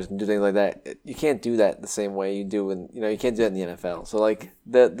players and do things like that. You can't do that the same way you do you can't do that in the NFL. So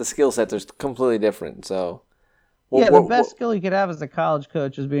the skill sets are completely different. So. The best skill you could have as a college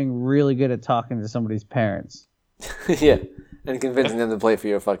coach is being really good at talking to somebody's parents. Yeah, and convincing them to play for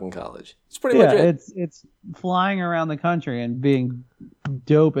your fucking college. It's pretty much it. It's flying around the country and being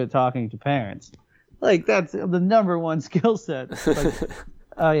dope at talking to parents. That's the number one skill set.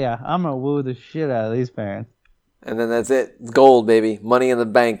 Oh yeah, I'm gonna woo the shit out of these parents. And then that's it. It's gold, baby. Money in the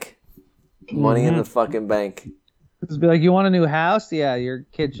bank. Money in the fucking bank. Just be like, you want a new house? Yeah, your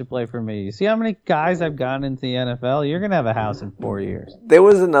kid should play for me. You see how many guys I've gotten into the NFL? You're going to have a house in 4 years. There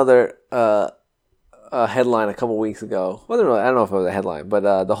was another headline a couple weeks ago. I don't know if it was a headline,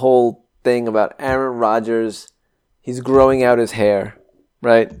 but the whole thing about Aaron Rodgers, he's growing out his hair,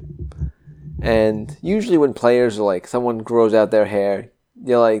 right? And usually when players are someone grows out their hair,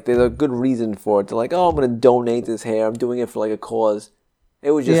 there's a good reason for it. They're like, oh, I'm going to donate this hair. I'm doing it for a cause. It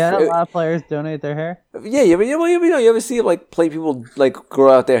was just a lot of players donate their hair. Yeah, you ever see play people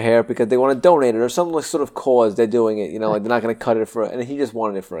grow out their hair because they want to donate it or some sort of cause they're doing it. They're not going to cut it and he just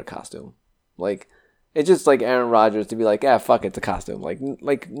wanted it for a costume. It's just Aaron Rodgers to be fuck it, it's a costume.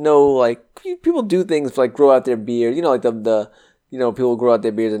 People do things grow out their beard. People grow out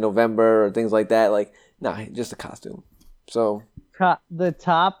their beards in November or things like that. Nah, just a costume. So the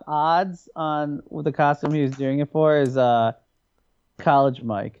top odds on the costume he was doing it for is College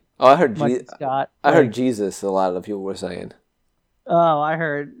Mike. Oh, I heard Scott. I heard Jesus. A lot of people were saying. Oh, I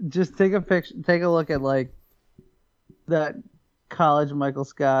heard. Just take a picture. Take a look at that College Michael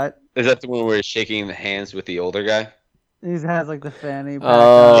Scott. Is that the one where he's shaking hands with the older guy? He has the fanny.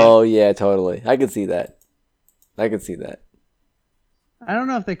 Oh yeah, totally. I could see that. I don't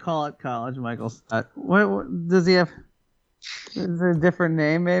know if they call it College Michael Scott. What does he have? Is there a different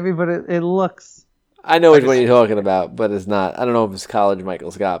name maybe? But it looks. I know I which can one see- you're talking about, but it's not. I don't know if it's college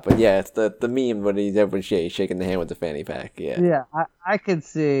Michael Scott, but yeah, it's the meme when everyone's shaking the hand with the fanny pack. Yeah. Yeah, I could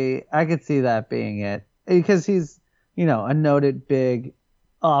see that being it because he's a noted big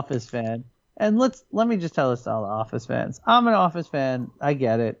Office fan. And let me just tell this to all the Office fans. I'm an Office fan. I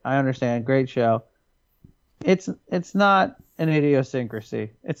get it. I understand. Great show. It's not an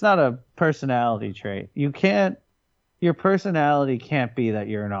idiosyncrasy. It's not a personality trait. Your personality can't be that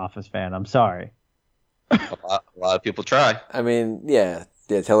you're an Office fan. I'm sorry. A lot of people try. I mean, yeah.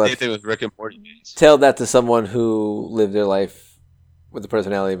 Tell Same that thing with Rick and Morty fans. tell that to someone who lived their life with the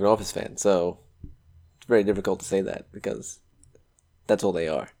personality of an Office fan. So it's very difficult to say that because that's all they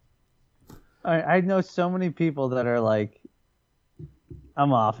are. I know so many people that are like,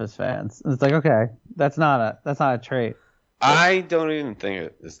 I'm Office fans. And it's like, okay, that's not a trait. I don't even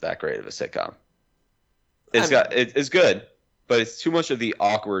think it's that great of a sitcom. I'm- It's good, but it's too much of the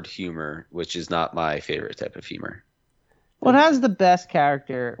awkward humor, which is not my favorite type of humor. Well, it has the best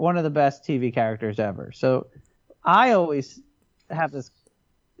character, one of the best TV characters ever. So I always have this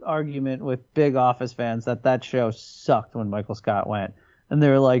argument with big Office fans that show sucked when Michael Scott went. And they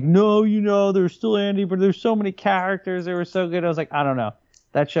were like, no, there's still Andy, but there's so many characters. They were so good. I was like, I don't know.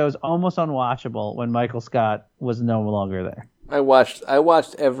 That show's almost unwatchable when Michael Scott was no longer there. I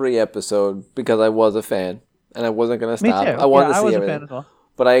watched every episode because I was a fan and I wasn't gonna stop. Me too. I wanted to I see was everything. a fan as well.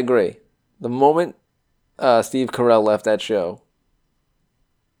 But I agree. The moment Steve Carell left that show,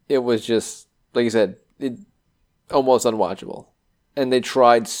 it was just like you said, almost unwatchable. And they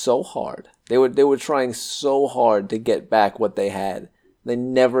tried so hard. They were trying so hard to get back what they had. They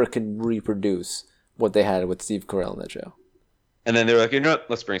never could reproduce what they had with Steve Carell in that show. And then they were like, what?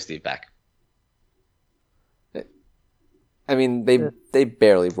 Let's bring Steve back. I mean, they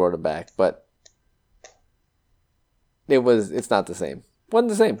barely brought him back, but it's not the same. Wasn't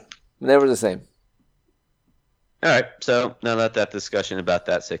the same. Never the same. All right, so now that discussion about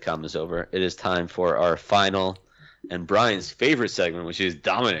that sitcom is over, it is time for our final and Brian's favorite segment, which is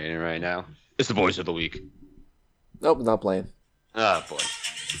dominating right now. It's the Boys of the Week. Nope, not playing. Oh, boy.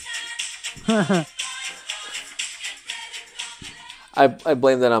 I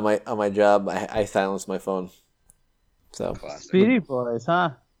blame that on my job. I silenced my phone. So Classic. Speedy Boys, huh?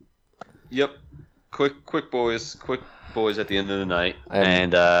 Yep. Quick boys at the end of the night. I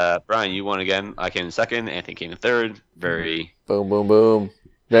am- And Brian, you won again. I came in second. Anthony came in third. Very, boom, boom, boom.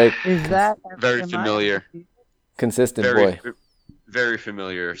 Very Is that very am I- familiar. consistent Very, boy. very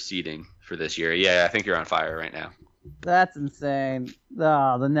familiar seating for this year. Yeah, I think you're on fire right now. That's insane.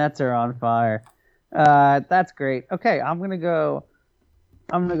 Oh, the Nets are on fire. That's great. Okay, I'm gonna go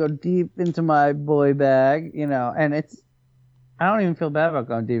deep into my boy bag, and I don't even feel bad about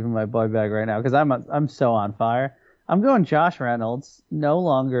going deep in my boy bag right now because I'm so on fire. I'm going Josh Reynolds, no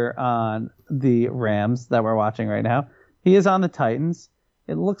longer on the Rams that we're watching right now. He is on the Titans.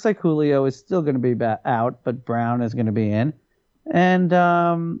 It looks like Julio is still going to be out, but Brown is going to be in. And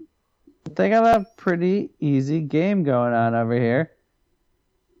they got a pretty easy game going on over here.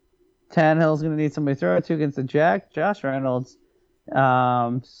 Tannehill's going to need somebody to throw it to against the Jack. Josh Reynolds,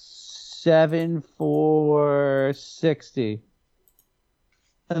 7 for 60.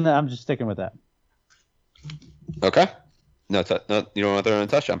 And I'm just sticking with that. Okay. No, you don't want to throw in a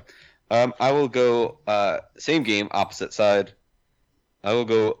touchdown. I will go same game, opposite side. I will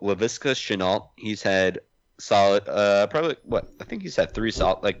go Laviska Shenault. He's had solid, probably I think he's had three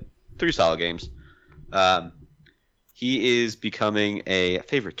solid games. He is becoming a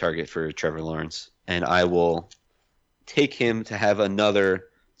favorite target for Trevor Lawrence, and I will take him to have another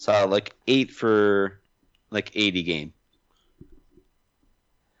solid 8 for 80 game.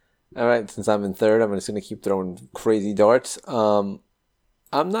 All right, since I'm in third, I'm just going to keep throwing crazy darts. I'm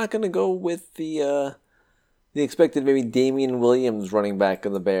not going to go with the expected maybe Damian Williams running back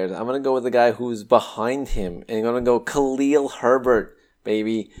of the Bears. I'm going to go with the guy who's behind him, and I'm going to go Khalil Herbert,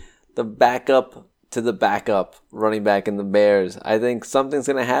 baby, the backup to the backup running back in the Bears. I think something's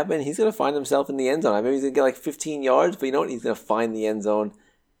going to happen. He's going to find himself in the end zone. Maybe he's going to get 15 yards, but you know what? He's going to find the end zone.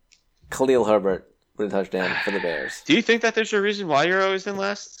 Khalil Herbert with a touchdown for the Bears. Do you think that there's a reason why you're always in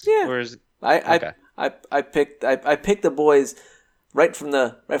last? Yeah. Or is I picked the boys right from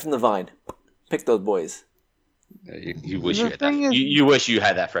the vine. Pick those boys. you wish The you had that? thing is- You wish you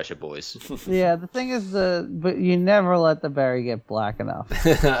had that fresh of boys. Yeah, the thing is, but you never let the berry get black enough.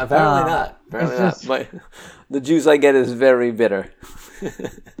 Apparently not. Apparently not. it's The juice I get is very bitter.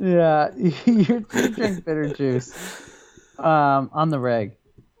 Yeah, you drink bitter juice on the reg.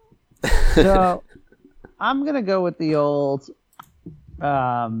 So I'm gonna go with the old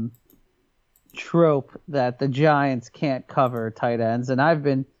trope that the Giants can't cover tight ends, and I've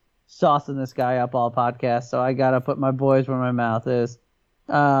been saucing this guy up all podcast, so I gotta put my boys where my mouth is.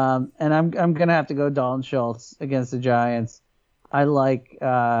 And I'm gonna have to go Dalton Schultz against the Giants. I like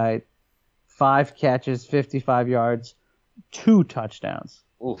 5 catches, 55 yards, 2 touchdowns.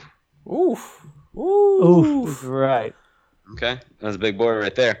 Oof. Oof. Oof is right. Okay, that's a big boy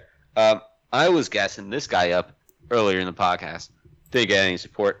right there. I was gassing this guy up earlier in the podcast. Didn't get any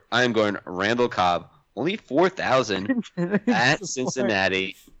support. I am going Randall Cobb. Only 4,000 at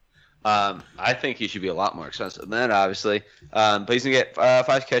Cincinnati. I think he should be a lot more expensive than that, obviously. But he's going to get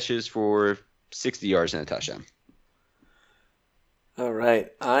 5 catches for 60 yards and a touchdown. All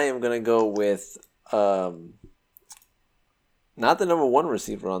right. I am going to go with not the number 1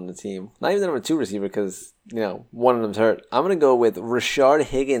 receiver on the team. Not even the number 2 receiver because, one of them's hurt. I'm going to go with Rashard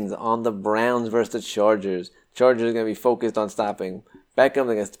Higgins on the Browns versus the Chargers. Chargers are going to be focused on stopping Beckham.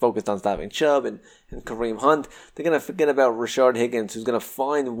 They're going to focus on stopping Chubb and Kareem Hunt. They're going to forget about Rashard Higgins, who's going to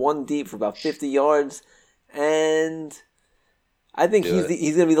find one deep for about 50 yards. And I think he's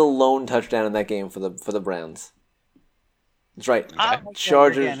going to be the lone touchdown in that game for the Browns. That's right. Okay.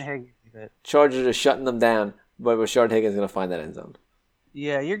 Chargers are shutting them down, but Rashard Higgins is going to find that end zone.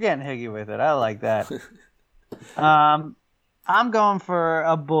 Yeah, you're getting higgy with it. I like that. I'm going for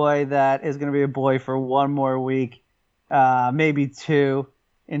a boy that is going to be a boy for one more week, maybe 2,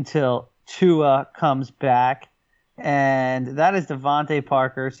 until Tua comes back. And that is Devontae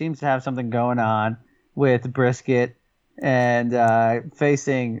Parker. Seems to have something going on with Brisket and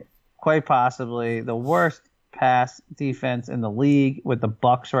facing quite possibly the worst pass defense in the league with the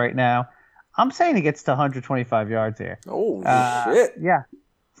Bucs right now. I'm saying he gets to 125 yards here. Oh, shit. Yeah.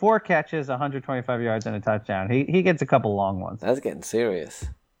 4 catches, 125 yards, and a touchdown. He gets a couple long ones. That's getting serious.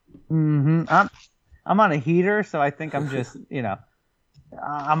 Mm-hmm. I'm on a heater, so I think I'm just,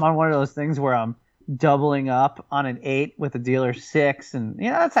 I'm on one of those things where I'm doubling up on an 8 with a dealer 6, and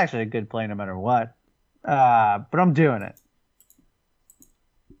that's actually a good play no matter what. But I'm doing it.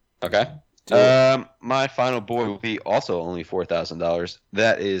 Okay. My final boy will be also only $4,000.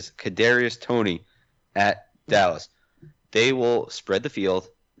 That is Kadarius Toney at Dallas. They will spread the field.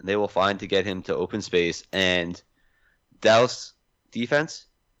 They will find to get him to open space. And Dallas defense,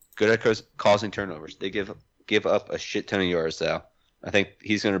 good at causing turnovers. They give up a shit ton of yards, though. I think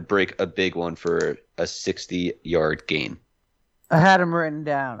he's going to break a big one for a 60-yard gain. I had him written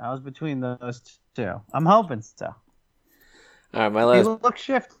down. I was between those 2. I'm hoping so. All right, my last. He looks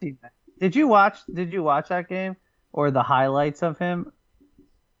shifty. Did you watch that game or the highlights of him?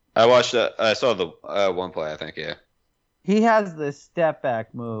 I watched. I saw the one play. I think, yeah. He has this step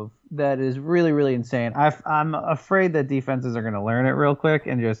back move that is really, really insane. I'm afraid that defenses are going to learn it real quick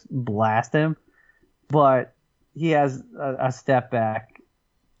and just blast him. But he has a step back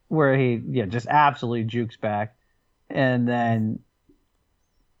where he just absolutely jukes back and then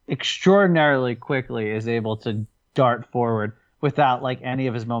extraordinarily quickly is able to dart forward without any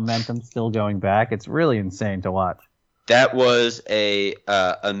of his momentum still going back. It's really insane to watch. That was a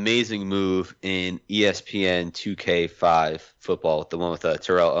amazing move in ESPN 2K5 football, the one with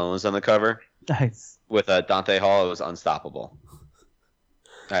Terrell Owens on the cover. Nice. With Dante Hall, it was unstoppable.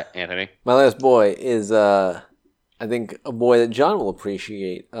 All right, Anthony. My last boy is, I think, a boy that John will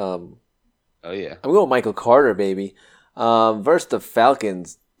appreciate. Oh yeah. I'm going with Michael Carter, baby. Versus the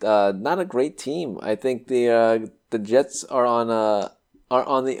Falcons, not a great team. I think the Jets are on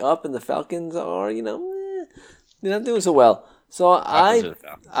the up, and the Falcons are they're not doing so well. So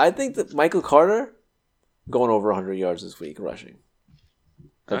I think that Michael Carter going over 100 yards this week rushing.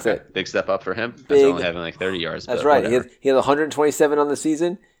 That's it. Big step up for him. That's only having 30 yards. That's right. He had 127 on the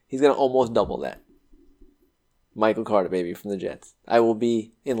season. He's going to almost double that. Michael Carter, baby, from the Jets. I will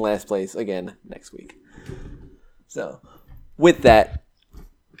be in last place again next week. So, with that,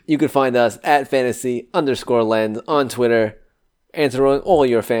 you can find us at fantasy_lens on Twitter, answering all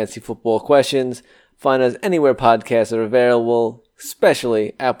your fantasy football questions. Find us anywhere podcasts are available,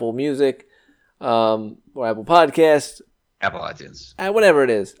 especially Apple Music or Apple Podcasts. Apple iTunes. Whatever it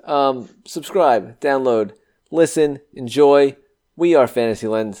is. Subscribe, download, listen, enjoy. We are Fantasy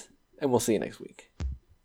Lens, and we'll see you next week.